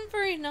 That wasn't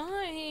very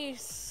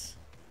nice.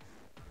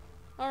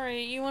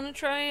 Alright, you wanna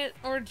try it?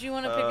 Or do you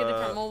wanna pick a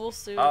different mobile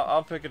suit?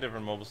 I'll pick a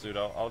different mobile suit.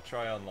 I'll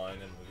try online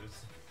and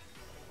lose.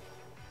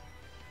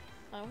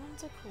 That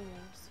one's a cool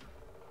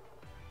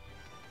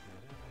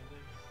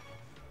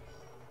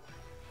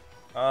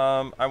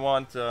one. I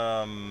want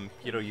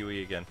Hiro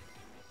Yui again.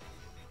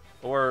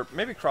 Or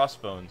maybe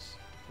crossbones.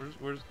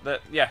 Where's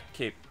that? Yeah,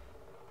 cape.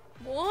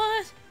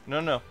 What?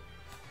 No.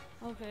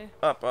 Okay.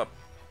 Up.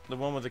 The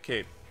one with the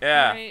cape.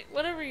 Yeah. Alright,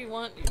 whatever you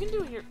want. You can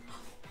do here.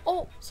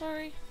 Oh,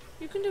 sorry.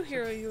 You can do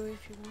Hero Yui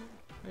if you want.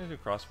 I'm gonna do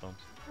crossbones.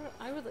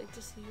 I would like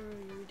to see Hero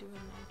Yui do a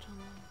match on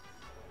that.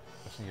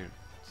 I think you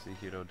see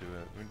Hiro do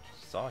it. We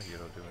just saw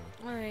Hiro doing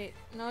it. Alright,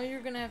 now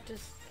you're gonna have to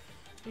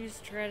use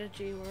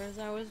strategy, whereas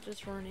I was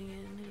just running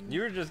in. And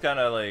You were just kind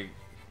of like.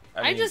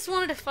 I mean, just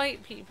wanted to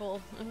fight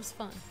people. It was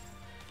fun.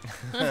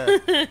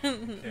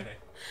 Okay.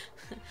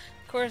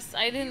 Of course,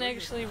 I didn't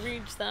actually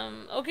reach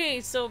them.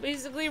 Okay, so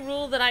basically,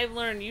 rule that I've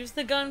learned: use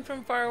the gun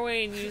from far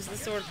away and use the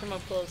sword from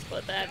up close.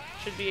 But that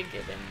should be a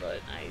given.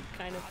 But I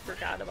kind of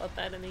forgot about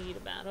that in the heat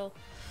of battle.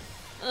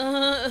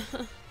 I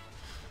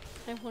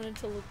wanted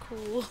to look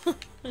cool.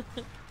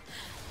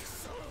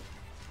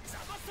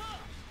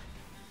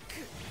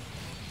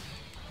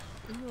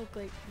 You look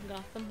like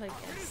Gotham by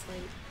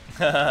Gaslight.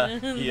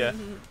 Yeah.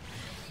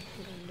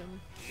 Gundam.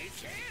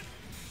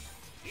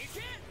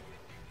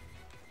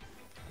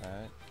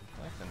 Alright.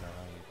 I'd like to know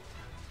how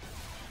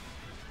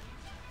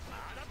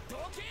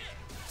you.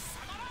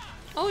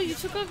 Oh, you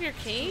took off your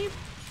cape?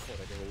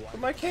 Put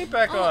my cape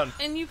back on!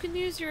 And you can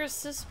use your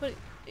assist, but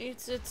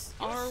it's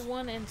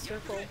R1 and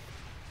circle.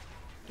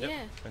 Yep,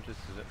 Yeah. I just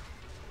did it.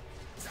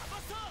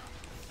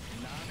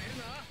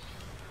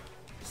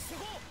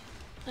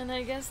 And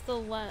I guess the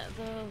left,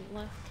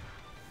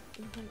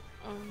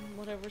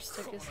 whatever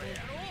stick is like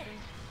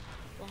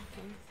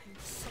blocking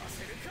things.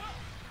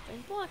 I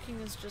think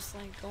blocking is just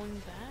like going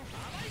back.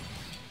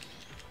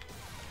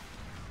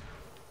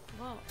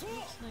 Wow, that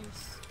looks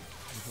nice.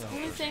 The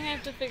only thing I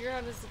have to figure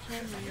out is the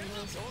camera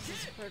angles.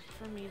 This is hard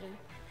for me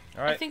to.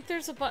 Alright. I think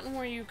there's a button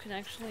where you can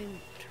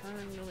actually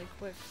turn really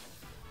quick,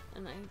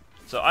 and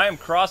So I am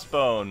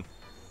Crossbone.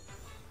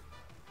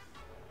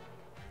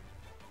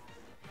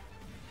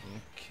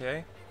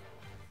 Okay.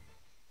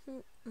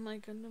 My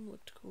Gundam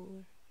looked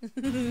cooler.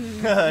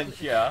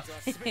 Yeah.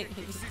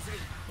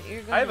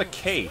 I have a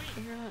cape.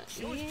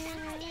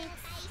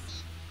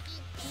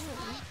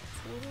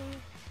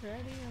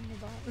 Ready on the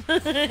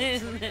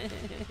bottom.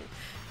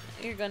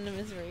 Your Gundam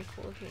is very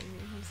cool,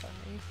 Jamie. I'm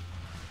sorry.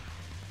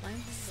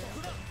 Mine's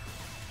very cool.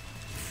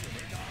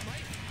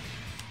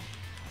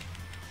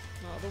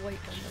 No, the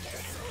white Gundam.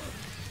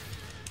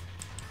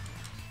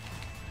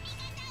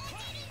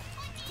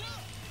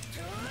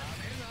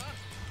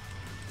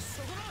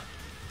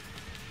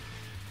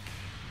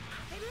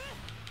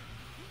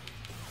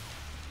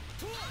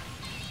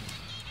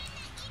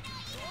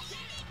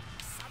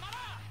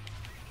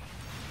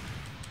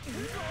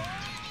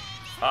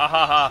 Ha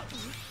ha ha.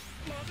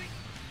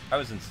 I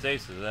was in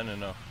stasis, I didn't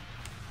know.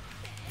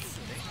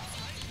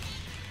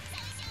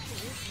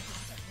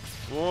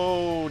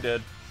 Whoa,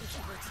 dead.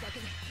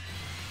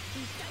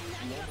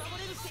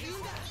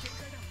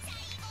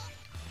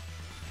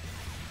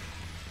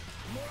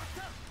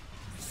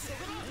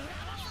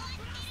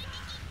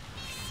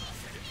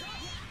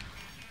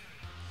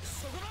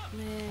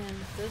 Man,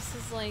 this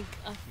is like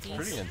a feast.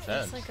 Pretty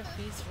intense. It's like a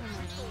feast for my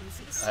eyes.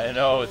 It's I so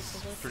know, cool it's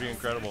to look pretty at.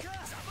 incredible.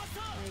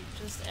 Like,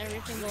 just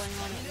everything going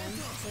on at once.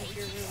 It's like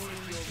you're really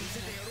in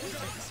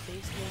like a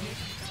space game.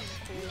 It's so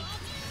cool.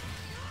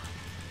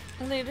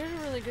 And they did a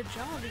really good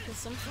job because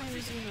sometimes,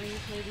 you know, you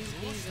play these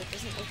games that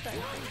doesn't look that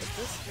good, but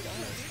this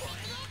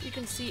does. You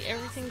can see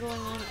everything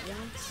going on at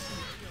once.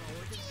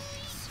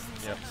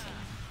 So Yep. awesome.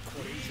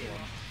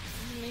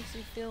 It makes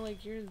you feel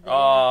like you're there.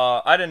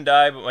 I didn't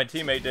die, but my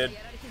teammate did.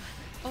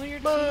 Oh, your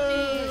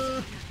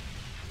teammate!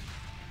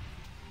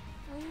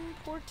 Oh,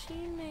 poor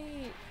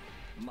teammate.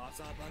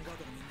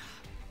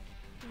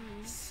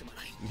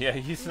 Yeah,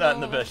 he's not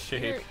in the best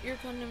shape. Your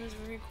Gundam is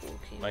very cool,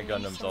 Kim. My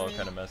Gundam's all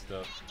kind of messed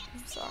up.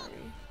 I'm sorry.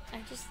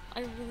 I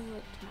really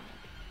liked mine.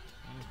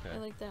 Okay. I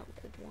like that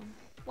weird one.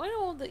 Why do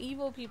all the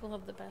evil people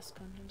have the best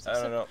Gundams?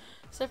 I don't know.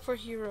 Except for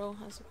Hero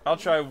has a cool I'll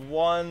try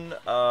one,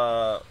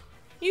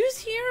 Use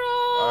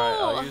Hero! Alright,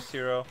 I'll use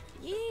Hero.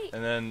 Yeet.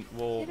 And then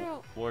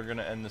Hero. we're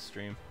gonna end the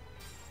stream.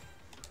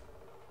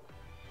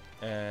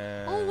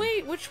 And Oh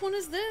wait, which one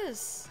is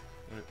this?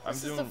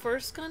 This is the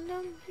first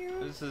Gundam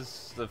Hero? This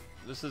is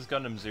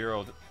Gundam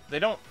 0. They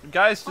don't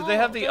guys, do they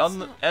have the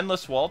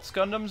Endless Waltz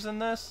Gundams in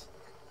this?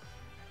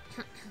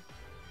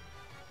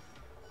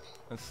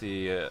 Let's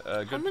see,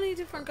 How many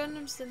different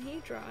Gundams did he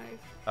drive?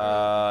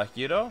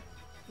 Hiro?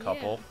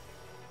 Couple. Yeah.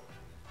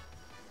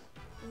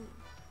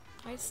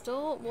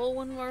 Well,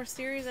 when our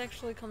series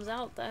actually comes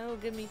out, that'll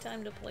give me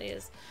time to play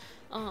as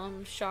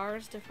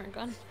Char's different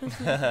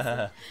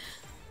Gundams.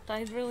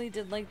 I really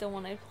did like the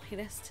one I played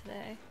as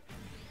today.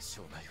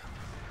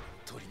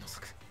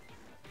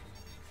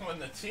 When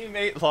the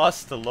teammate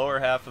lost the lower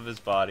half of his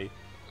body.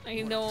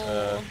 I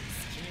know.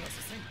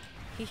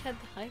 He had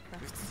the high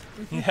ground.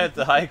 He had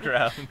the high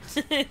ground.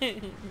 The other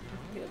team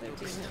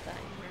had the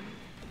high ground.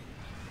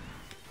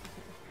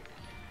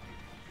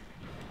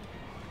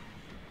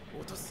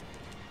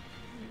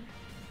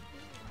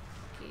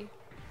 Okay.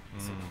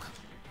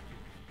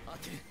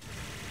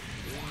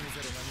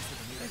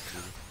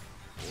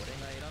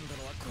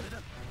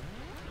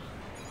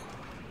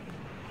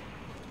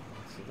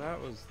 so that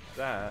was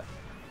that.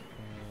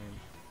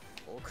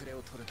 遅れ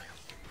を取るなよ。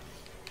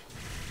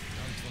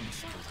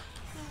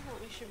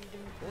 What we should be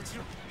doing. もち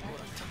ろんも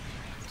らった。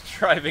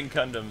 Driving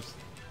Gundams.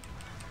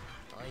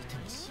 相手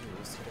の死を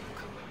恐れ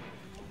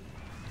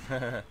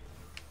るか。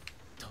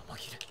玉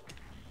切れ。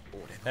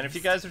 And if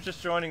you guys are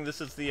just joining, this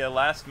is the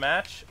last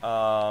match.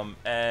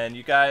 And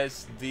you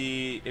guys,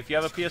 if you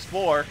have a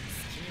PS4,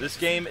 this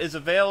game is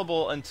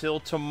available until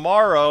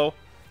tomorrow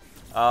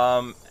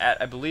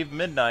at, I believe,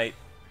 midnight.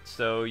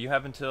 So you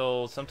have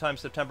until sometime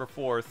September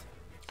 4th.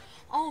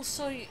 Oh,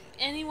 so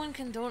anyone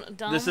can download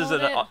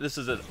This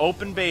is an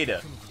open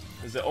beta.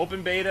 This is an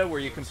open beta where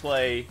you can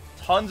play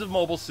tons of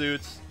mobile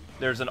suits.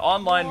 There's an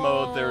online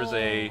mode. There's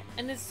a.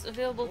 And it's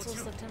available till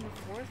September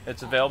 4th.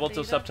 It's available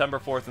till September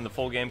 4th, and the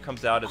full game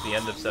comes out at the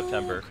end of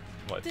September. Look,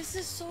 What? this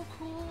is so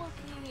cool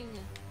looking.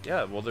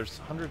 Yeah, well, there's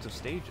hundreds of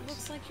stages.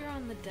 Looks like you're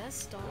on the Death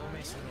Star.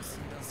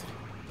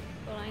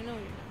 But I know you're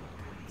not.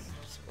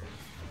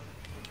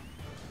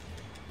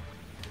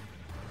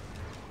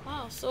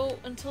 Wow, so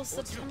until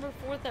September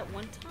 4th at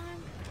one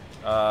time?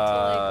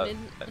 I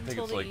think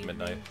it's like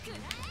midnight.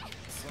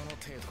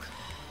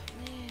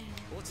 Man.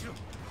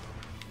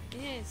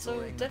 Yeah,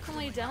 so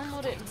definitely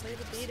download it and play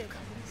the beta,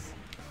 guys.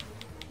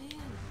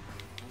 Man,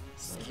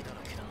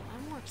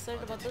 I'm more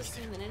excited about this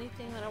game than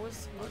anything that I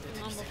was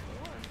working on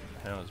before.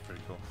 I know, it's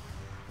pretty cool.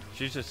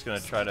 She's just gonna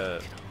try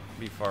to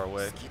be far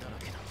away.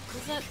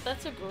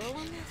 That's a girl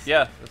in this?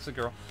 Yeah, that's a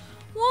girl.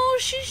 Whoa,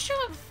 she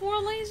shot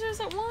 4 lasers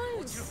at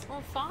once!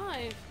 Or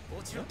 5.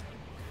 Come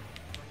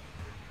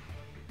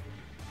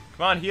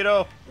on,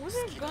 Hiro! What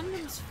are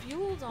Gundams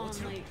fueled on?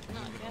 Like,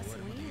 not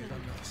gasoline?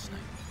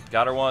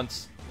 Got her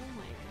once. Oh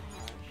my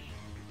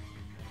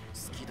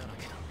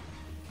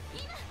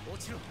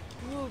gosh.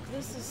 Look,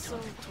 this is so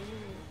cool.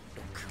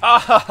 Ah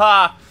ha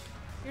ha!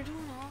 You're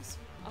doing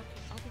awesome. Okay,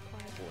 I'll be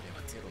quiet.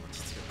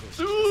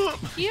 Soup!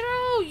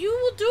 Hero, you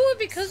will do it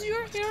because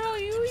you're a hero.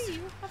 You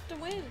have to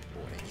win.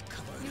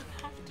 You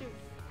have to.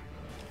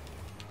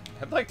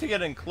 I'd like to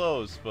get in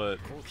close, but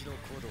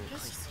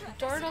Just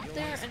dart up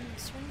there and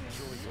swing your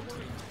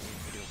sword.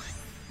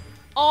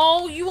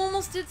 Oh, you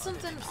almost did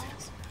something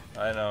awesome.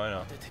 I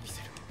know.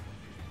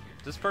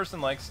 This person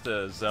likes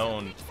to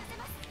zone.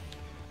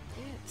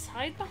 Yeah, just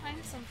hide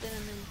behind something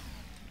and then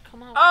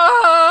come out.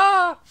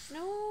 Ah!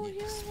 No,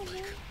 Hero,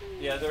 no.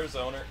 Yeah, they're a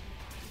zoner.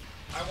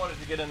 I wanted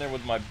to get in there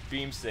with my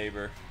beam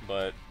saber,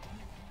 but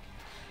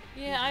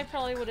Yeah, I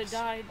probably would have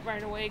died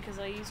right away because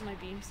I used my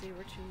beam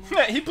saber too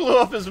much. he blew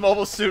up his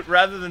mobile suit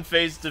rather than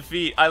face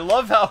defeat. I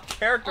love how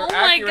character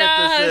accurate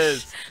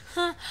this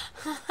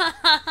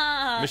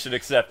is. Mission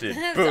accepted.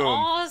 That's Boom.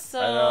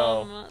 awesome. I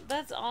know.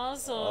 That's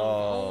awesome.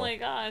 Oh. Oh my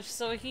gosh.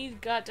 So he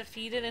got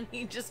defeated and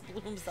he just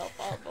blew himself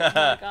up. Oh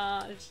my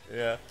gosh.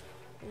 Yeah.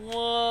 Whoa.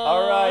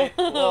 All right.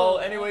 Well,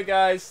 anyway,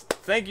 guys,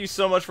 thank you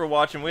so much for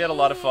watching. We had a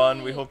lot of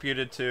fun. We hope you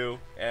did too.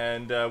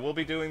 And we'll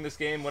be doing this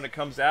game when it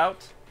comes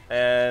out.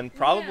 And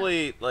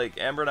probably,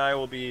 like, Amber and I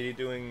will be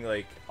doing,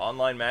 like,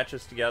 online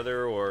matches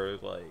together or,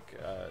 like,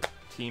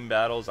 team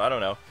battles. I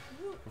don't know.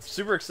 We're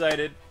super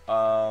excited.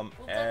 We'll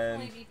and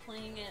definitely be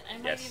playing it. I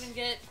might even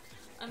get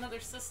another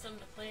system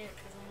to play it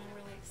because I'm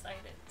really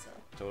excited. So.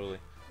 Totally.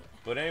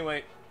 But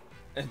anyway,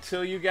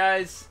 until you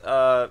guys,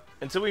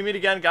 until we meet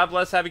again, God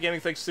bless, happy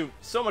gaming. Thanks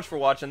so much for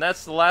watching.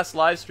 That's the last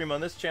live stream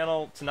on this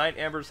channel. Tonight,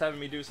 Amber's having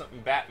me do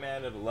something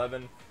Batman at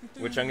 11,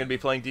 which I'm going to be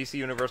playing DC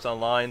Universe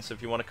Online. So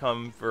if you want to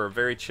come for a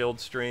very chilled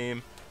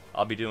stream,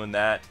 I'll be doing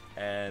that.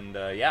 And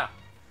yeah,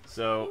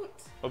 so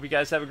hope you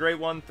guys have a great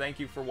one. Thank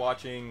you for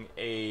watching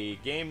a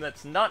game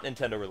that's not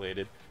Nintendo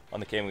related on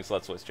the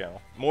KwingsLetsPlays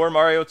channel. More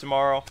Mario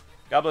tomorrow.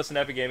 God bless and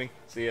happy gaming.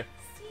 See ya.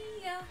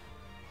 See ya.